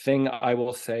third thing I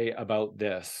will say about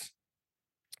this,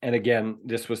 and again,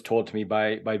 this was told to me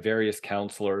by various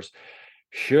councillors,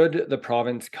 should the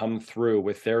province come through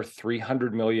with their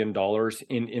 $300 million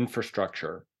in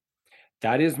infrastructure,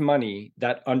 that is money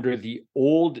that under the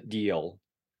old deal,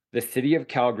 the city of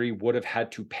Calgary would have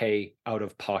had to pay out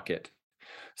of pocket.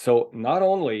 So not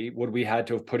only would we had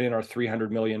to have put in our $300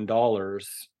 million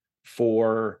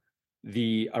for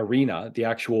the arena, the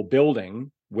actual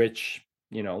building, which,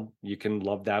 you can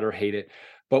love that or hate it,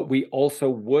 but we also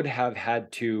would have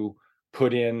had to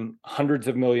put in hundreds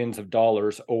of millions of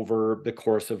dollars over the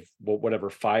course of whatever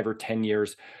 5 or 10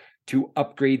 years to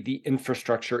upgrade the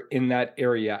infrastructure in that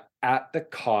area at the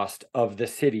cost of the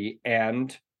city,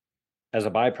 and as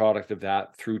a byproduct of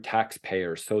that, through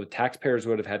taxpayers. So the taxpayers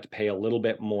would have had to pay a little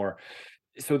bit more.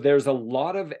 So there's a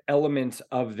lot of elements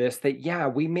of this that, yeah,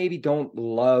 we maybe don't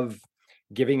love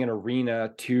giving an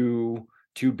arena to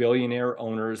billionaire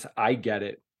owners. I get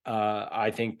it.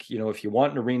 I think, if you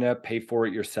want an arena, pay for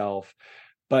it yourself.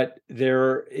 But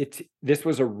this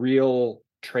was a real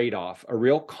trade-off, a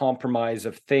real compromise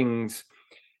of things,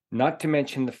 not to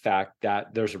mention the fact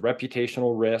that there's a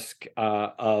reputational risk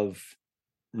of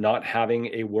not having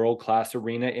a world-class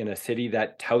arena in a city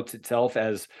that touts itself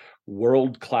as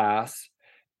world-class,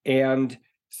 and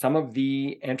some of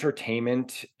the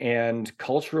entertainment and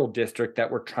cultural district that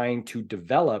we're trying to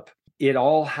develop, it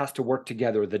all has to work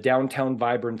together. The downtown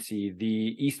vibrancy,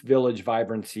 the East Village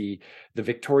vibrancy, the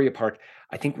Victoria Park.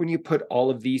 I think when you put all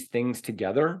of these things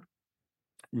together,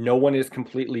 no one is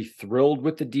completely thrilled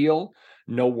with the deal.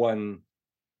 No one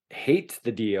hates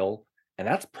the deal. And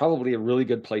that's probably a really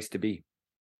good place to be.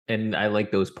 And I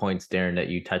like those points, Darren, that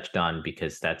you touched on,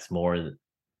 because that's more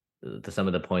some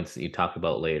of the points that you talk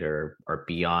about later are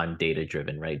beyond data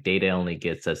driven, right? Data only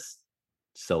gets us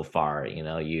so far.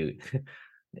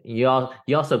 You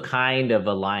also kind of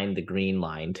align the green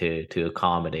line to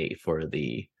accommodate for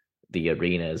the the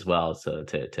arena as well. So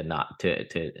to not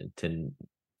to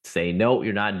say no,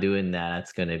 you're not doing that.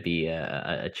 That's going to be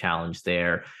a challenge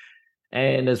there.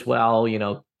 And as well,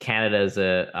 Canada is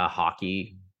a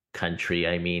hockey country.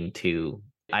 I mean,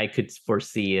 I could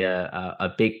foresee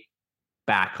a big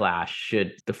backlash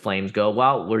should the Flames go,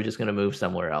 well, we're just going to move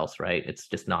somewhere else, right? It's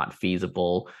just not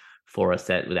feasible for us.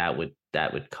 That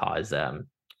would cause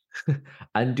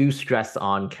undue stress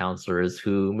on councillors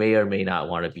who may or may not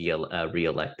want to be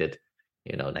reelected,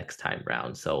 next time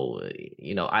round. So,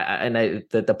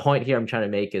 the point here I'm trying to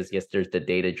make is, yes, there's the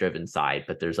data-driven side,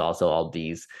 but there's also all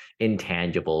these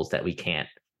intangibles that we can't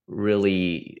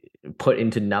really put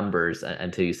into numbers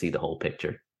until you see the whole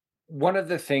picture. One of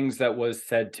the things that was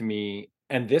said to me,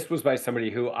 and this was by somebody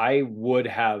who I would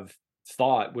have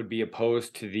thought would be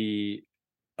opposed to the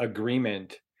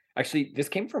agreement. Actually, this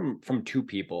came from two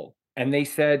people, and they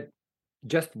said,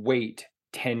 just wait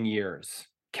 10 years.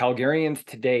 Calgarians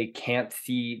today can't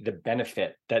see the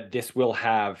benefit that this will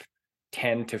have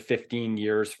 10 to 15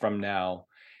 years from now.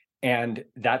 And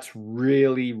that's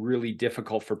really, really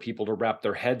difficult for people to wrap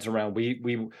their heads around.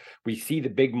 We see the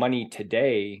big money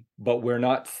today, but we're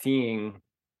not seeing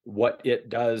what it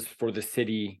does for the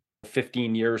city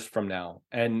 15 years from now.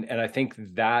 And I think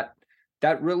that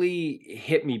really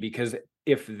hit me, because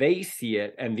if they see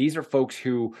it, and these are folks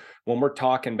who, when we're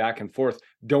talking back and forth,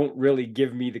 don't really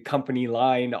give me the company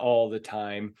line all the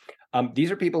time. These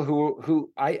are people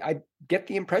who I get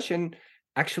the impression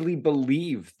actually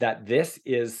believe that this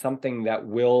is something that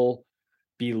will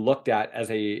be looked at as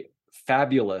a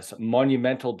fabulous,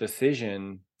 monumental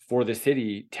decision for the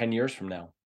city 10 years from now.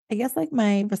 I guess like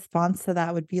my response to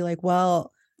that would be like,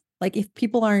 well, like if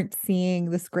people aren't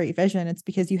seeing this great vision, it's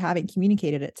because you haven't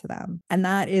communicated it to them. And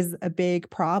that is a big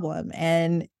problem.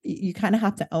 And you kind of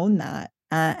have to own that.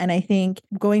 And I think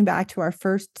going back to our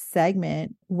first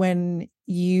segment, when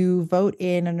you vote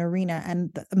in an arena,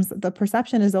 and the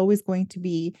perception is always going to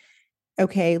be,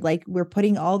 okay, like we're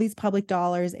putting all these public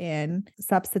dollars in,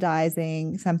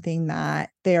 subsidizing something that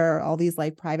there are all these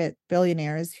like private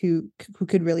billionaires who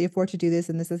could really afford to do this.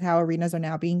 And this is how arenas are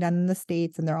now being done in the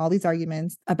States. And there are all these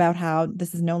arguments about how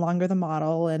this is no longer the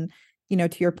model. And,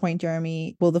 to your point,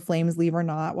 Jeremy, will the Flames leave or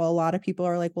not? Well, a lot of people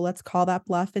are like, well, let's call that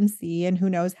bluff and see, and who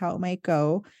knows how it might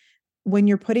go. When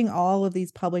you're putting all of these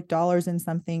public dollars in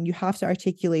something, you have to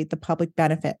articulate the public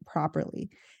benefit properly.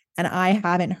 And I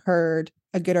haven't heard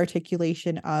a good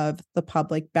articulation of the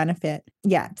public benefit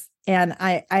yet. And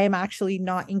I am actually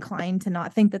not inclined to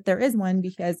not think that there is one,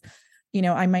 because,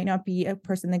 I might not be a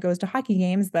person that goes to hockey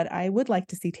games, but I would like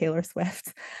to see Taylor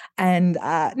Swift and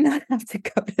not have to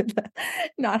go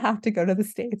to the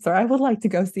States, or I would like to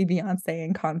go see Beyonce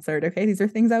in concert. Okay, these are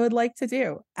things I would like to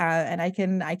do, and I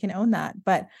can own that.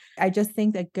 But I just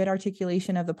think that good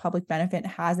articulation of the public benefit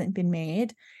hasn't been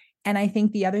made. And I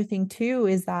think the other thing too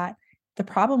is that the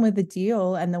problem with the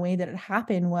deal and the way that it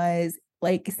happened was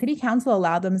like city council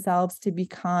allowed themselves to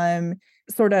become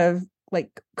sort of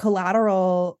like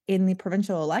collateral in the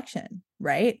provincial election,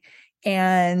 right?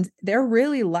 And they're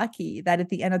really lucky that at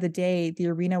the end of the day, the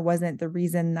arena wasn't the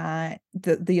reason that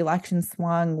the election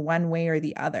swung one way or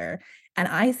the other. And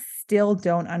I still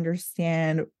don't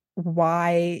understand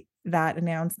why that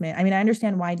announcement. I mean, I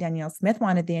understand why Danielle Smith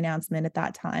wanted the announcement at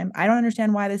that time. I don't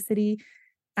understand why the city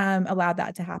allowed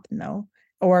that to happen, though,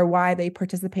 or why they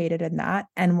participated in that,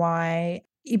 and why,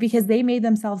 because they made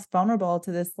themselves vulnerable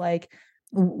to this, like,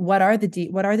 what are the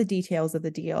details of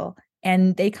the deal?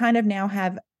 And they kind of now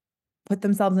have put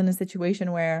themselves in a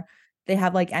situation where they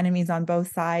have like enemies on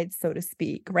both sides, so to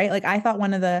speak, right? Like I thought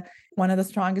one of the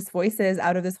strongest voices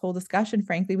out of this whole discussion,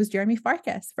 frankly, was Jeremy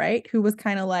Farkas, right? Who was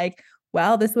kind of like,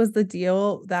 well, this was the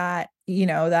deal that,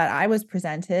 that I was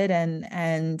presented,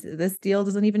 and this deal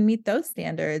doesn't even meet those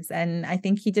standards. And I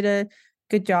think he did a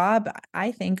good job,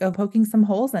 I think, of poking some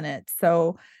holes in it.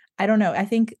 So I don't know. I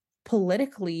think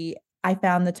politically, I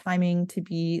found the timing to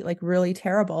be like really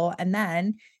terrible. And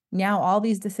then now all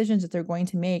these decisions that they're going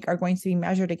to make are going to be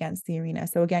measured against the arena.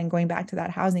 So again, going back to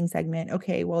that housing segment,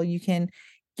 okay, well, you can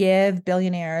give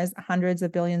billionaires hundreds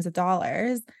of billions of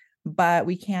dollars, but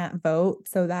we can't vote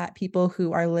so that people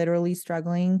who are literally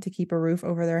struggling to keep a roof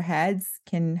over their heads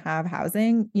can have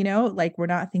housing, like we're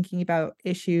not thinking about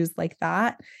issues like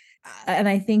that. And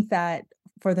I think that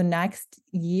for the next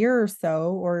year or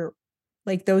so, or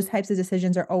like those types of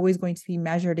decisions are always going to be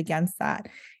measured against that.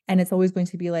 And it's always going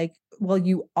to be like, well,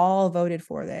 you all voted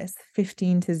for this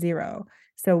 15-0.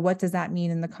 So what does that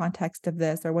mean in the context of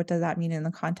this? Or what does that mean in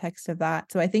the context of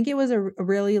that? So I think it was a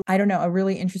really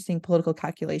interesting political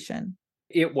calculation.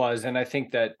 It was. And I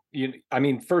think that,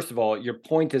 first of all, your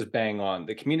point is bang on.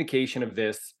 The communication of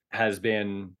this has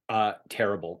been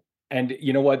terrible. And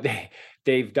you know what?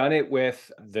 They've done it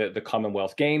with the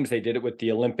Commonwealth Games. They did it with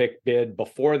the Olympic bid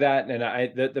before that.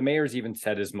 And the mayor's even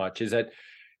said as much, is that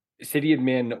city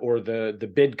admin or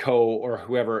the bidco or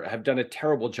whoever have done a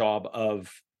terrible job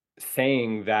of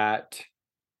saying that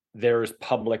there's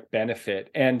public benefit.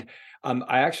 And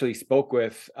I actually spoke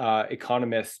with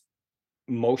economist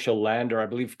Moshe Lander, I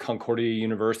believe Concordia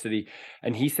University,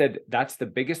 and he said that's the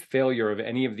biggest failure of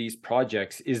any of these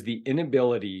projects is the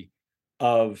inability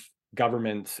of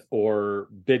governments or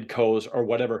bidcos or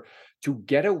whatever to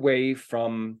get away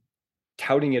from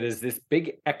touting it as this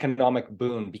big economic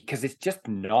boon, because it's just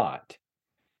not.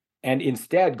 And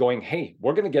instead going, hey,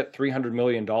 we're going to get $300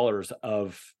 million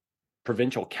of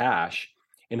provincial cash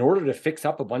in order to fix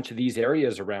up a bunch of these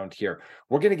areas around here.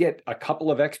 We're going to get a couple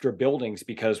of extra buildings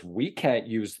because we can't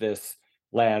use this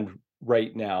land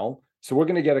right now. So we're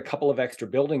going to get a couple of extra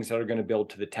buildings that are going to build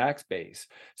to the tax base.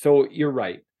 So you're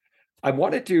right. I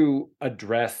wanted to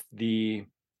address the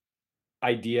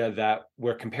idea that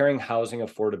we're comparing housing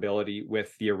affordability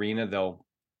with the arena, though.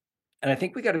 And I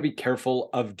think we got to be careful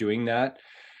of doing that,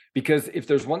 because if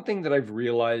there's one thing that I've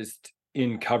realized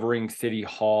in covering City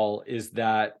Hall is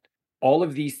that all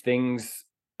of these things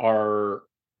are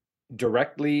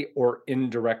directly or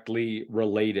indirectly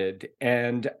related.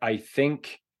 And I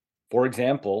think, for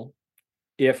example,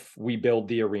 if we build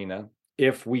the arena,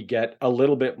 if we get a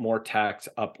little bit more tax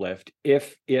uplift,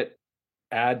 if it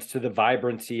adds to the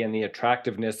vibrancy and the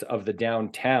attractiveness of the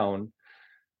downtown,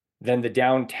 then the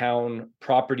downtown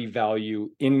property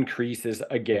value increases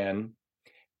again,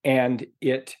 and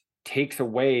it takes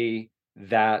away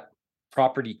that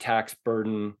property tax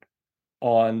burden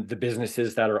on the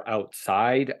businesses that are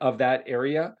outside of that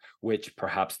area, which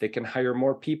perhaps they can hire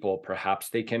more people, perhaps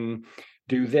they can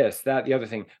do this, that, the other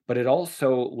thing, but it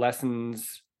also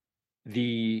lessens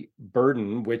the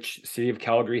burden, which City of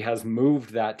Calgary has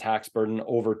moved that tax burden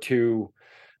over to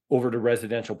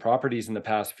residential properties in the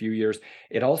past few years.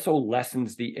 It also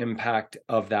lessens the impact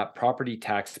of that property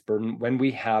tax burden when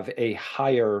we have a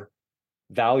higher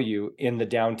value in the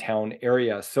downtown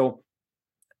area. So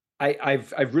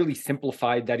I've really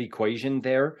simplified that equation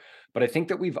there, but I think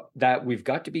that we've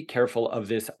got to be careful of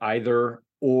this either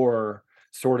or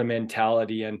sort of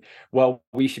mentality. And well,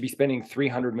 we should be spending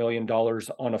 $300 million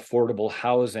on affordable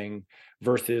housing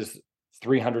versus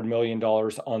 $300 million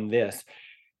on this.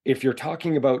 If you're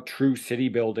talking about true city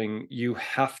building, you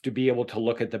have to be able to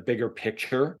look at the bigger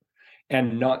picture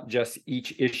and not just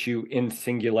each issue in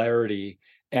singularity.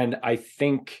 And I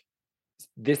think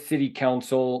this city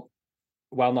council,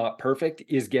 while not perfect,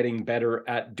 is getting better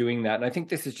at doing that. And I think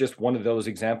this is just one of those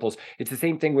examples. It's the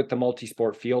same thing with the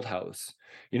multi-sport field house.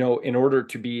 You know, in order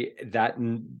to be that,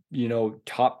 you know,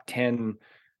 top 10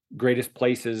 greatest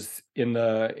places in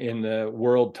the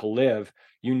world to live,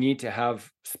 you need to have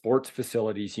sports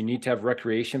facilities, you need to have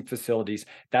recreation facilities.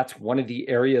 That's one of the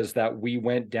areas that we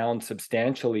went down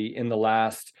substantially in the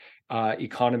last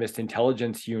Economist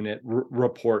Intelligence Unit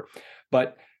report.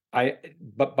 But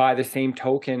by the same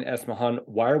token, Esmahan,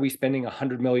 why are we spending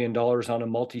 $100 million on a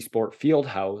multi-sport field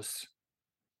house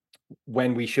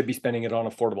when we should be spending it on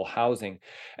affordable housing?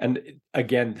 And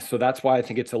again, so that's why I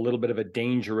think it's a little bit of a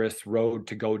dangerous road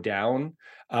to go down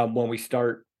when we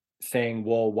start saying,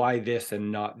 well, why this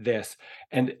and not this?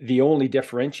 And the only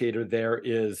differentiator there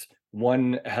is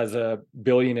one has a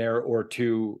billionaire or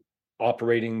two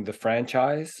operating the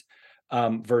franchise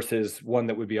versus one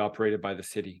that would be operated by the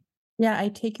city. Yeah, I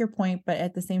take your point, but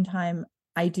at the same time,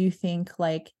 I do think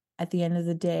like at the end of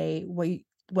the day,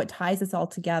 what ties this all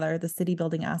together, the city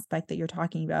building aspect that you're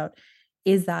talking about,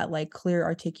 is that like clear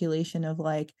articulation of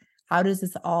like, how does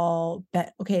this all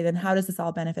then how does this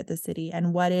all benefit the city,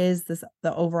 and what is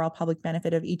the overall public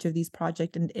benefit of each of these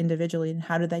projects individually, and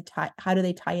how do they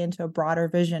tie into a broader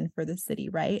vision for the city,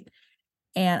 right?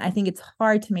 And I think it's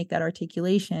hard to make that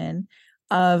articulation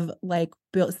of like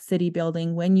city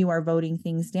building when you are voting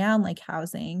things down like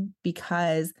housing,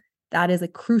 because that is a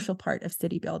crucial part of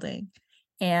city building.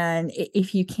 And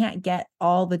if you can't get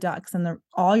all your ducks in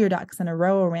a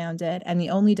row around it, and the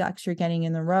only ducks you're getting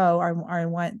in the row are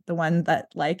the one that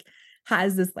like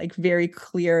has this like very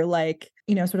clear like,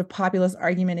 you know, sort of populist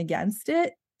argument against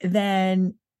it,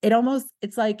 then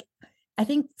it's like, I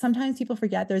think sometimes people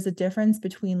forget there's a difference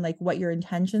between like what your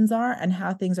intentions are and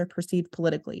how things are perceived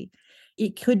politically.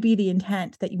 It could be the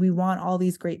intent that we want all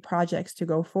these great projects to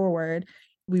go forward.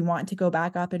 We want to go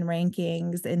back up in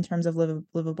rankings in terms of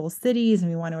livable cities, and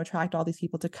we want to attract all these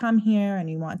people to come here, and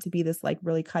we want to be this like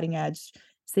really cutting edge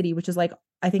city, which is like,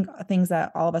 I think things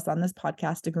that all of us on this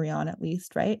podcast agree on at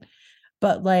least, right?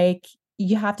 But like,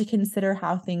 you have to consider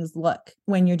how things look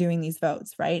when you're doing these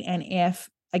votes, right? And if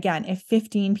again, if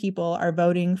 15 people are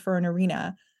voting for an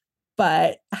arena,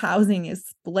 but housing is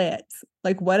split,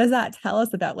 like, what does that tell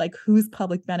us about like whose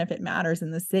public benefit matters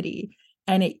in the city?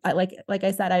 And like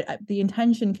I said, the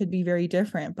intention could be very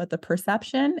different, but the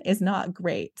perception is not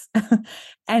great.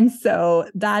 And so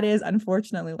that is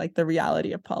unfortunately like the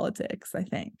reality of politics, I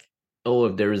think. Oh,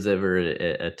 if there was ever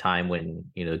a time when,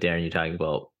 Darren, you're talking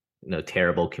about,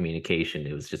 terrible communication,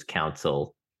 it was just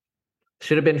council.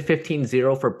 Should have been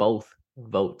 15-0 for both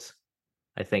votes.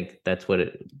 I think that's what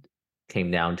it came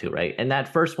down to, right? And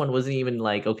that first one wasn't even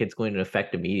like, okay, it's going to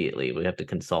affect immediately. We have to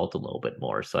consult a little bit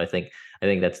more. So I think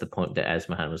that's the point that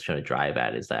Asmahan was trying to drive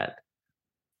at, is that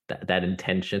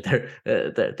intention.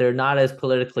 They're not as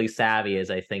politically savvy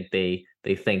as I think they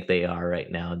think they are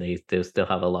right now. They still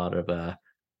have a lot of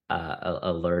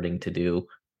alerting to do.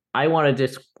 I want to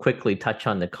just quickly touch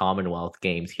on the Commonwealth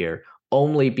Games here,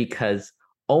 only because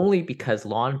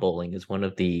lawn bowling is one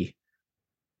of the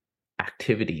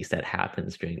activities that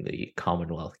happens during the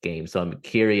Commonwealth Games. So I'm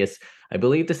curious. I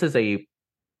believe this is a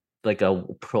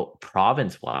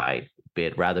province-wide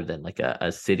bid rather than like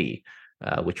a city,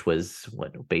 which was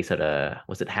based at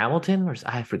was it Hamilton, or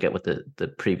I forget what the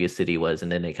previous city was,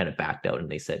 and then they kind of backed out and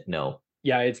they said no.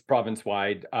 Yeah, it's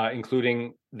province-wide,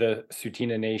 including the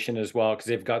Tsuut'ina Nation as well, because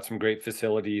they've got some great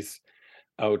facilities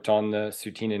out on the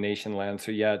Tsuut'ina Nation land.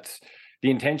 So yeah,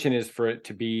 the intention is for it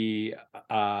to be,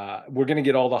 we're going to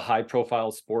get all the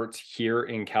high-profile sports here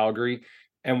in Calgary,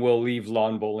 and we'll leave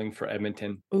lawn bowling for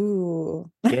Edmonton. Ooh.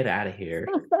 Get out of here.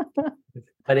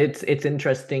 But it's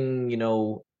interesting,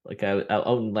 like out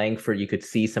in Langford, you could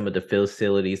see some of the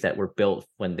facilities that were built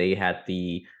when they had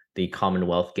the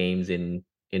Commonwealth Games in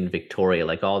Victoria,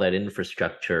 like all that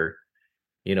infrastructure.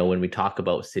 When we talk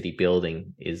about city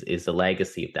building is a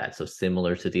legacy of that. So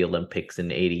similar to the Olympics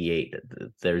in '88,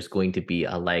 there's going to be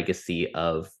a legacy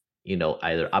of,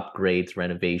 either upgrades,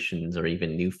 renovations, or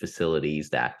even new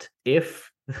facilities that, if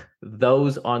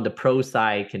those on the pro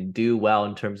side can do well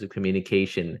in terms of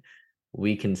communication,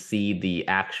 we can see the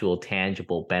actual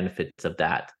tangible benefits of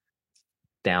that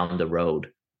down the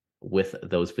road with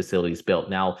those facilities built.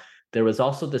 Now, there was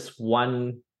also this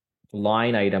one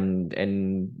line item,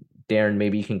 and Darren,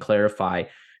 maybe you can clarify.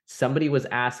 Somebody was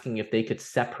asking if they could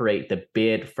separate the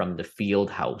bid from the field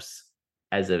house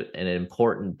as an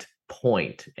important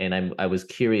point, and I was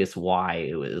curious why.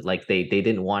 It was like they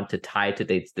didn't want to tie it to,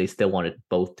 they still wanted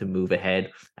both to move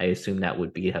ahead. I assume that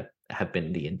would have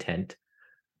been the intent.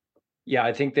 Yeah,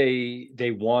 I think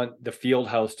they want the field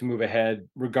house to move ahead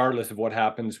regardless of what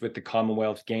happens with the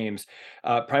Commonwealth Games,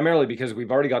 primarily because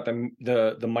we've already got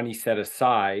the money set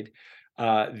aside.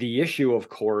 The issue, of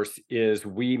course, is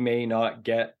we may not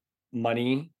get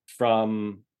money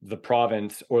from the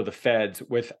province or the feds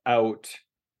without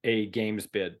a games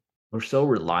bid. We're so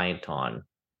reliant on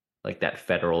like that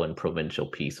federal and provincial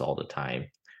piece all the time,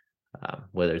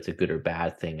 whether it's a good or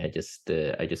bad thing. I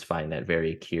just find that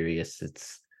very curious.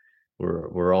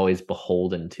 We're always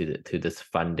beholden to this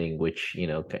funding, which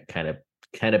kind of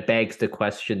begs the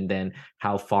question, then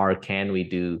how far can we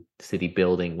do city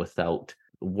building without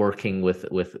working with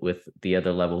the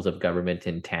other levels of government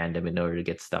in tandem in order to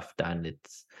get stuff done?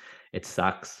 It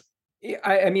sucks.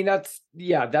 I mean, that's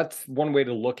one way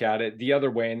to look at it. The other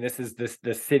way, and this is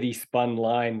the city spun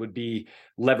line, would be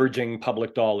leveraging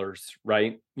public dollars,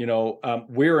 right?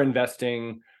 We're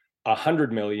investing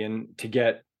 $100 million to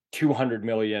get $200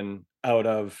 million out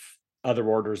of other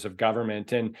orders of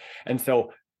government, and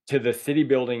so to the city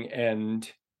building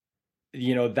end,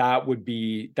 that would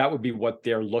be what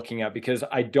they're looking at, because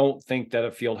I don't think that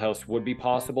a field house would be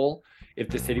possible if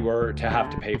the city were to have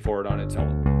to pay for it on its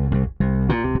own.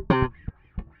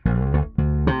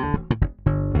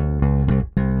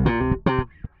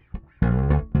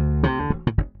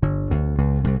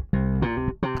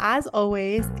 As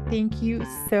always, thank you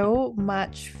so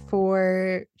much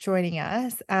for joining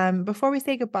us. Before we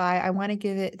say goodbye, I want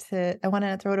to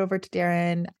throw it over to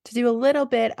Darren to do a little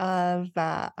bit of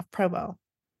promo.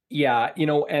 Yeah,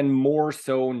 and more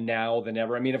so now than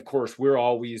ever. I mean, of course, we're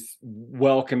always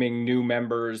welcoming new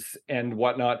members and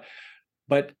whatnot,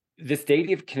 but the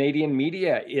state of Canadian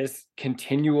media is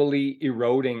continually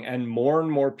eroding, and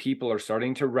more people are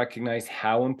starting to recognize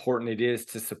how important it is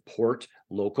to support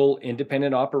local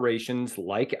independent operations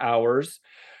like ours.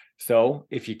 So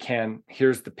if you can,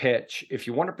 here's the pitch. If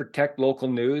you want to protect local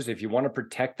news, if you want to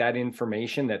protect that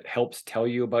information that helps tell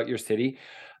you about your city,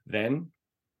 then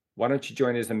why don't you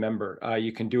join as a member?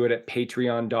 You can do it at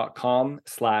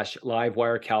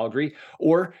patreon.com/LiveWireCalgary.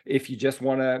 Or if you just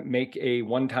want to make a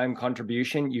one-time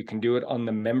contribution, you can do it on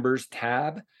the members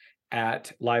tab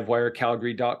at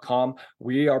livewirecalgary.com.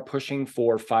 We are pushing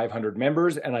for 500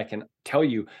 members, and I can tell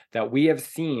you that we have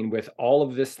seen, with all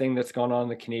of this thing that's gone on in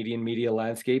the Canadian media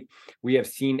landscape, we have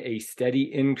seen a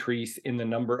steady increase in the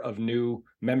number of new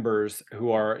members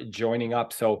who are joining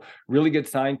up. So really good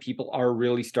sign. People are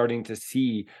really starting to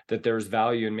see that there's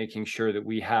value in making sure that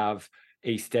we have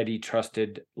a steady,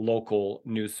 trusted local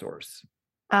news source.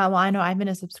 Well, I know I've been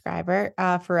a subscriber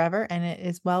forever, and it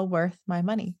is well worth my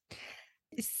money.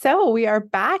 So we are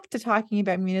back to talking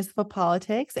about municipal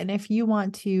politics. And if you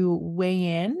want to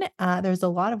weigh in, there's a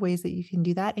lot of ways that you can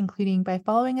do that, including by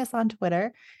following us on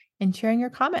Twitter and sharing your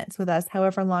comments with us,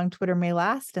 however long Twitter may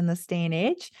last in this day and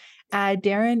age.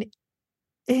 Darren.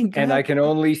 And I can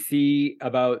only see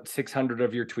about 600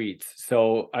 of your tweets.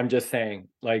 So I'm just saying,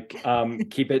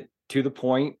 keep it to the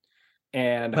point,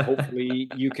 and hopefully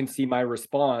you can see my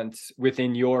response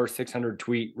within your 600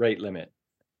 tweet rate limit.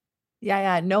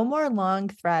 Yeah. No more long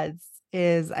threads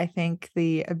is, I think,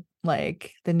 the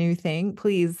new thing.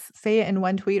 Please say it in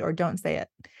one tweet or don't say it.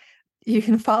 You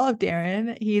can follow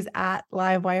Darren. He's at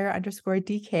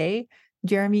livewire_DK.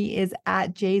 Jeremy is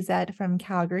at JZ from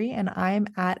Calgary, and I'm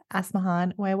at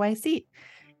Asmahan YYC.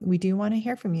 We do want to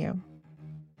hear from you.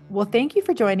 Well, thank you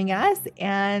for joining us,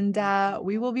 and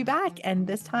we will be back. And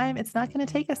this time, it's not going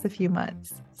to take us a few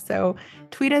months. So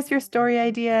tweet us your story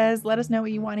ideas. Let us know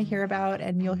what you want to hear about,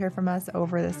 and you'll hear from us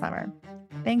over the summer.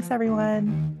 Thanks,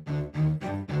 everyone.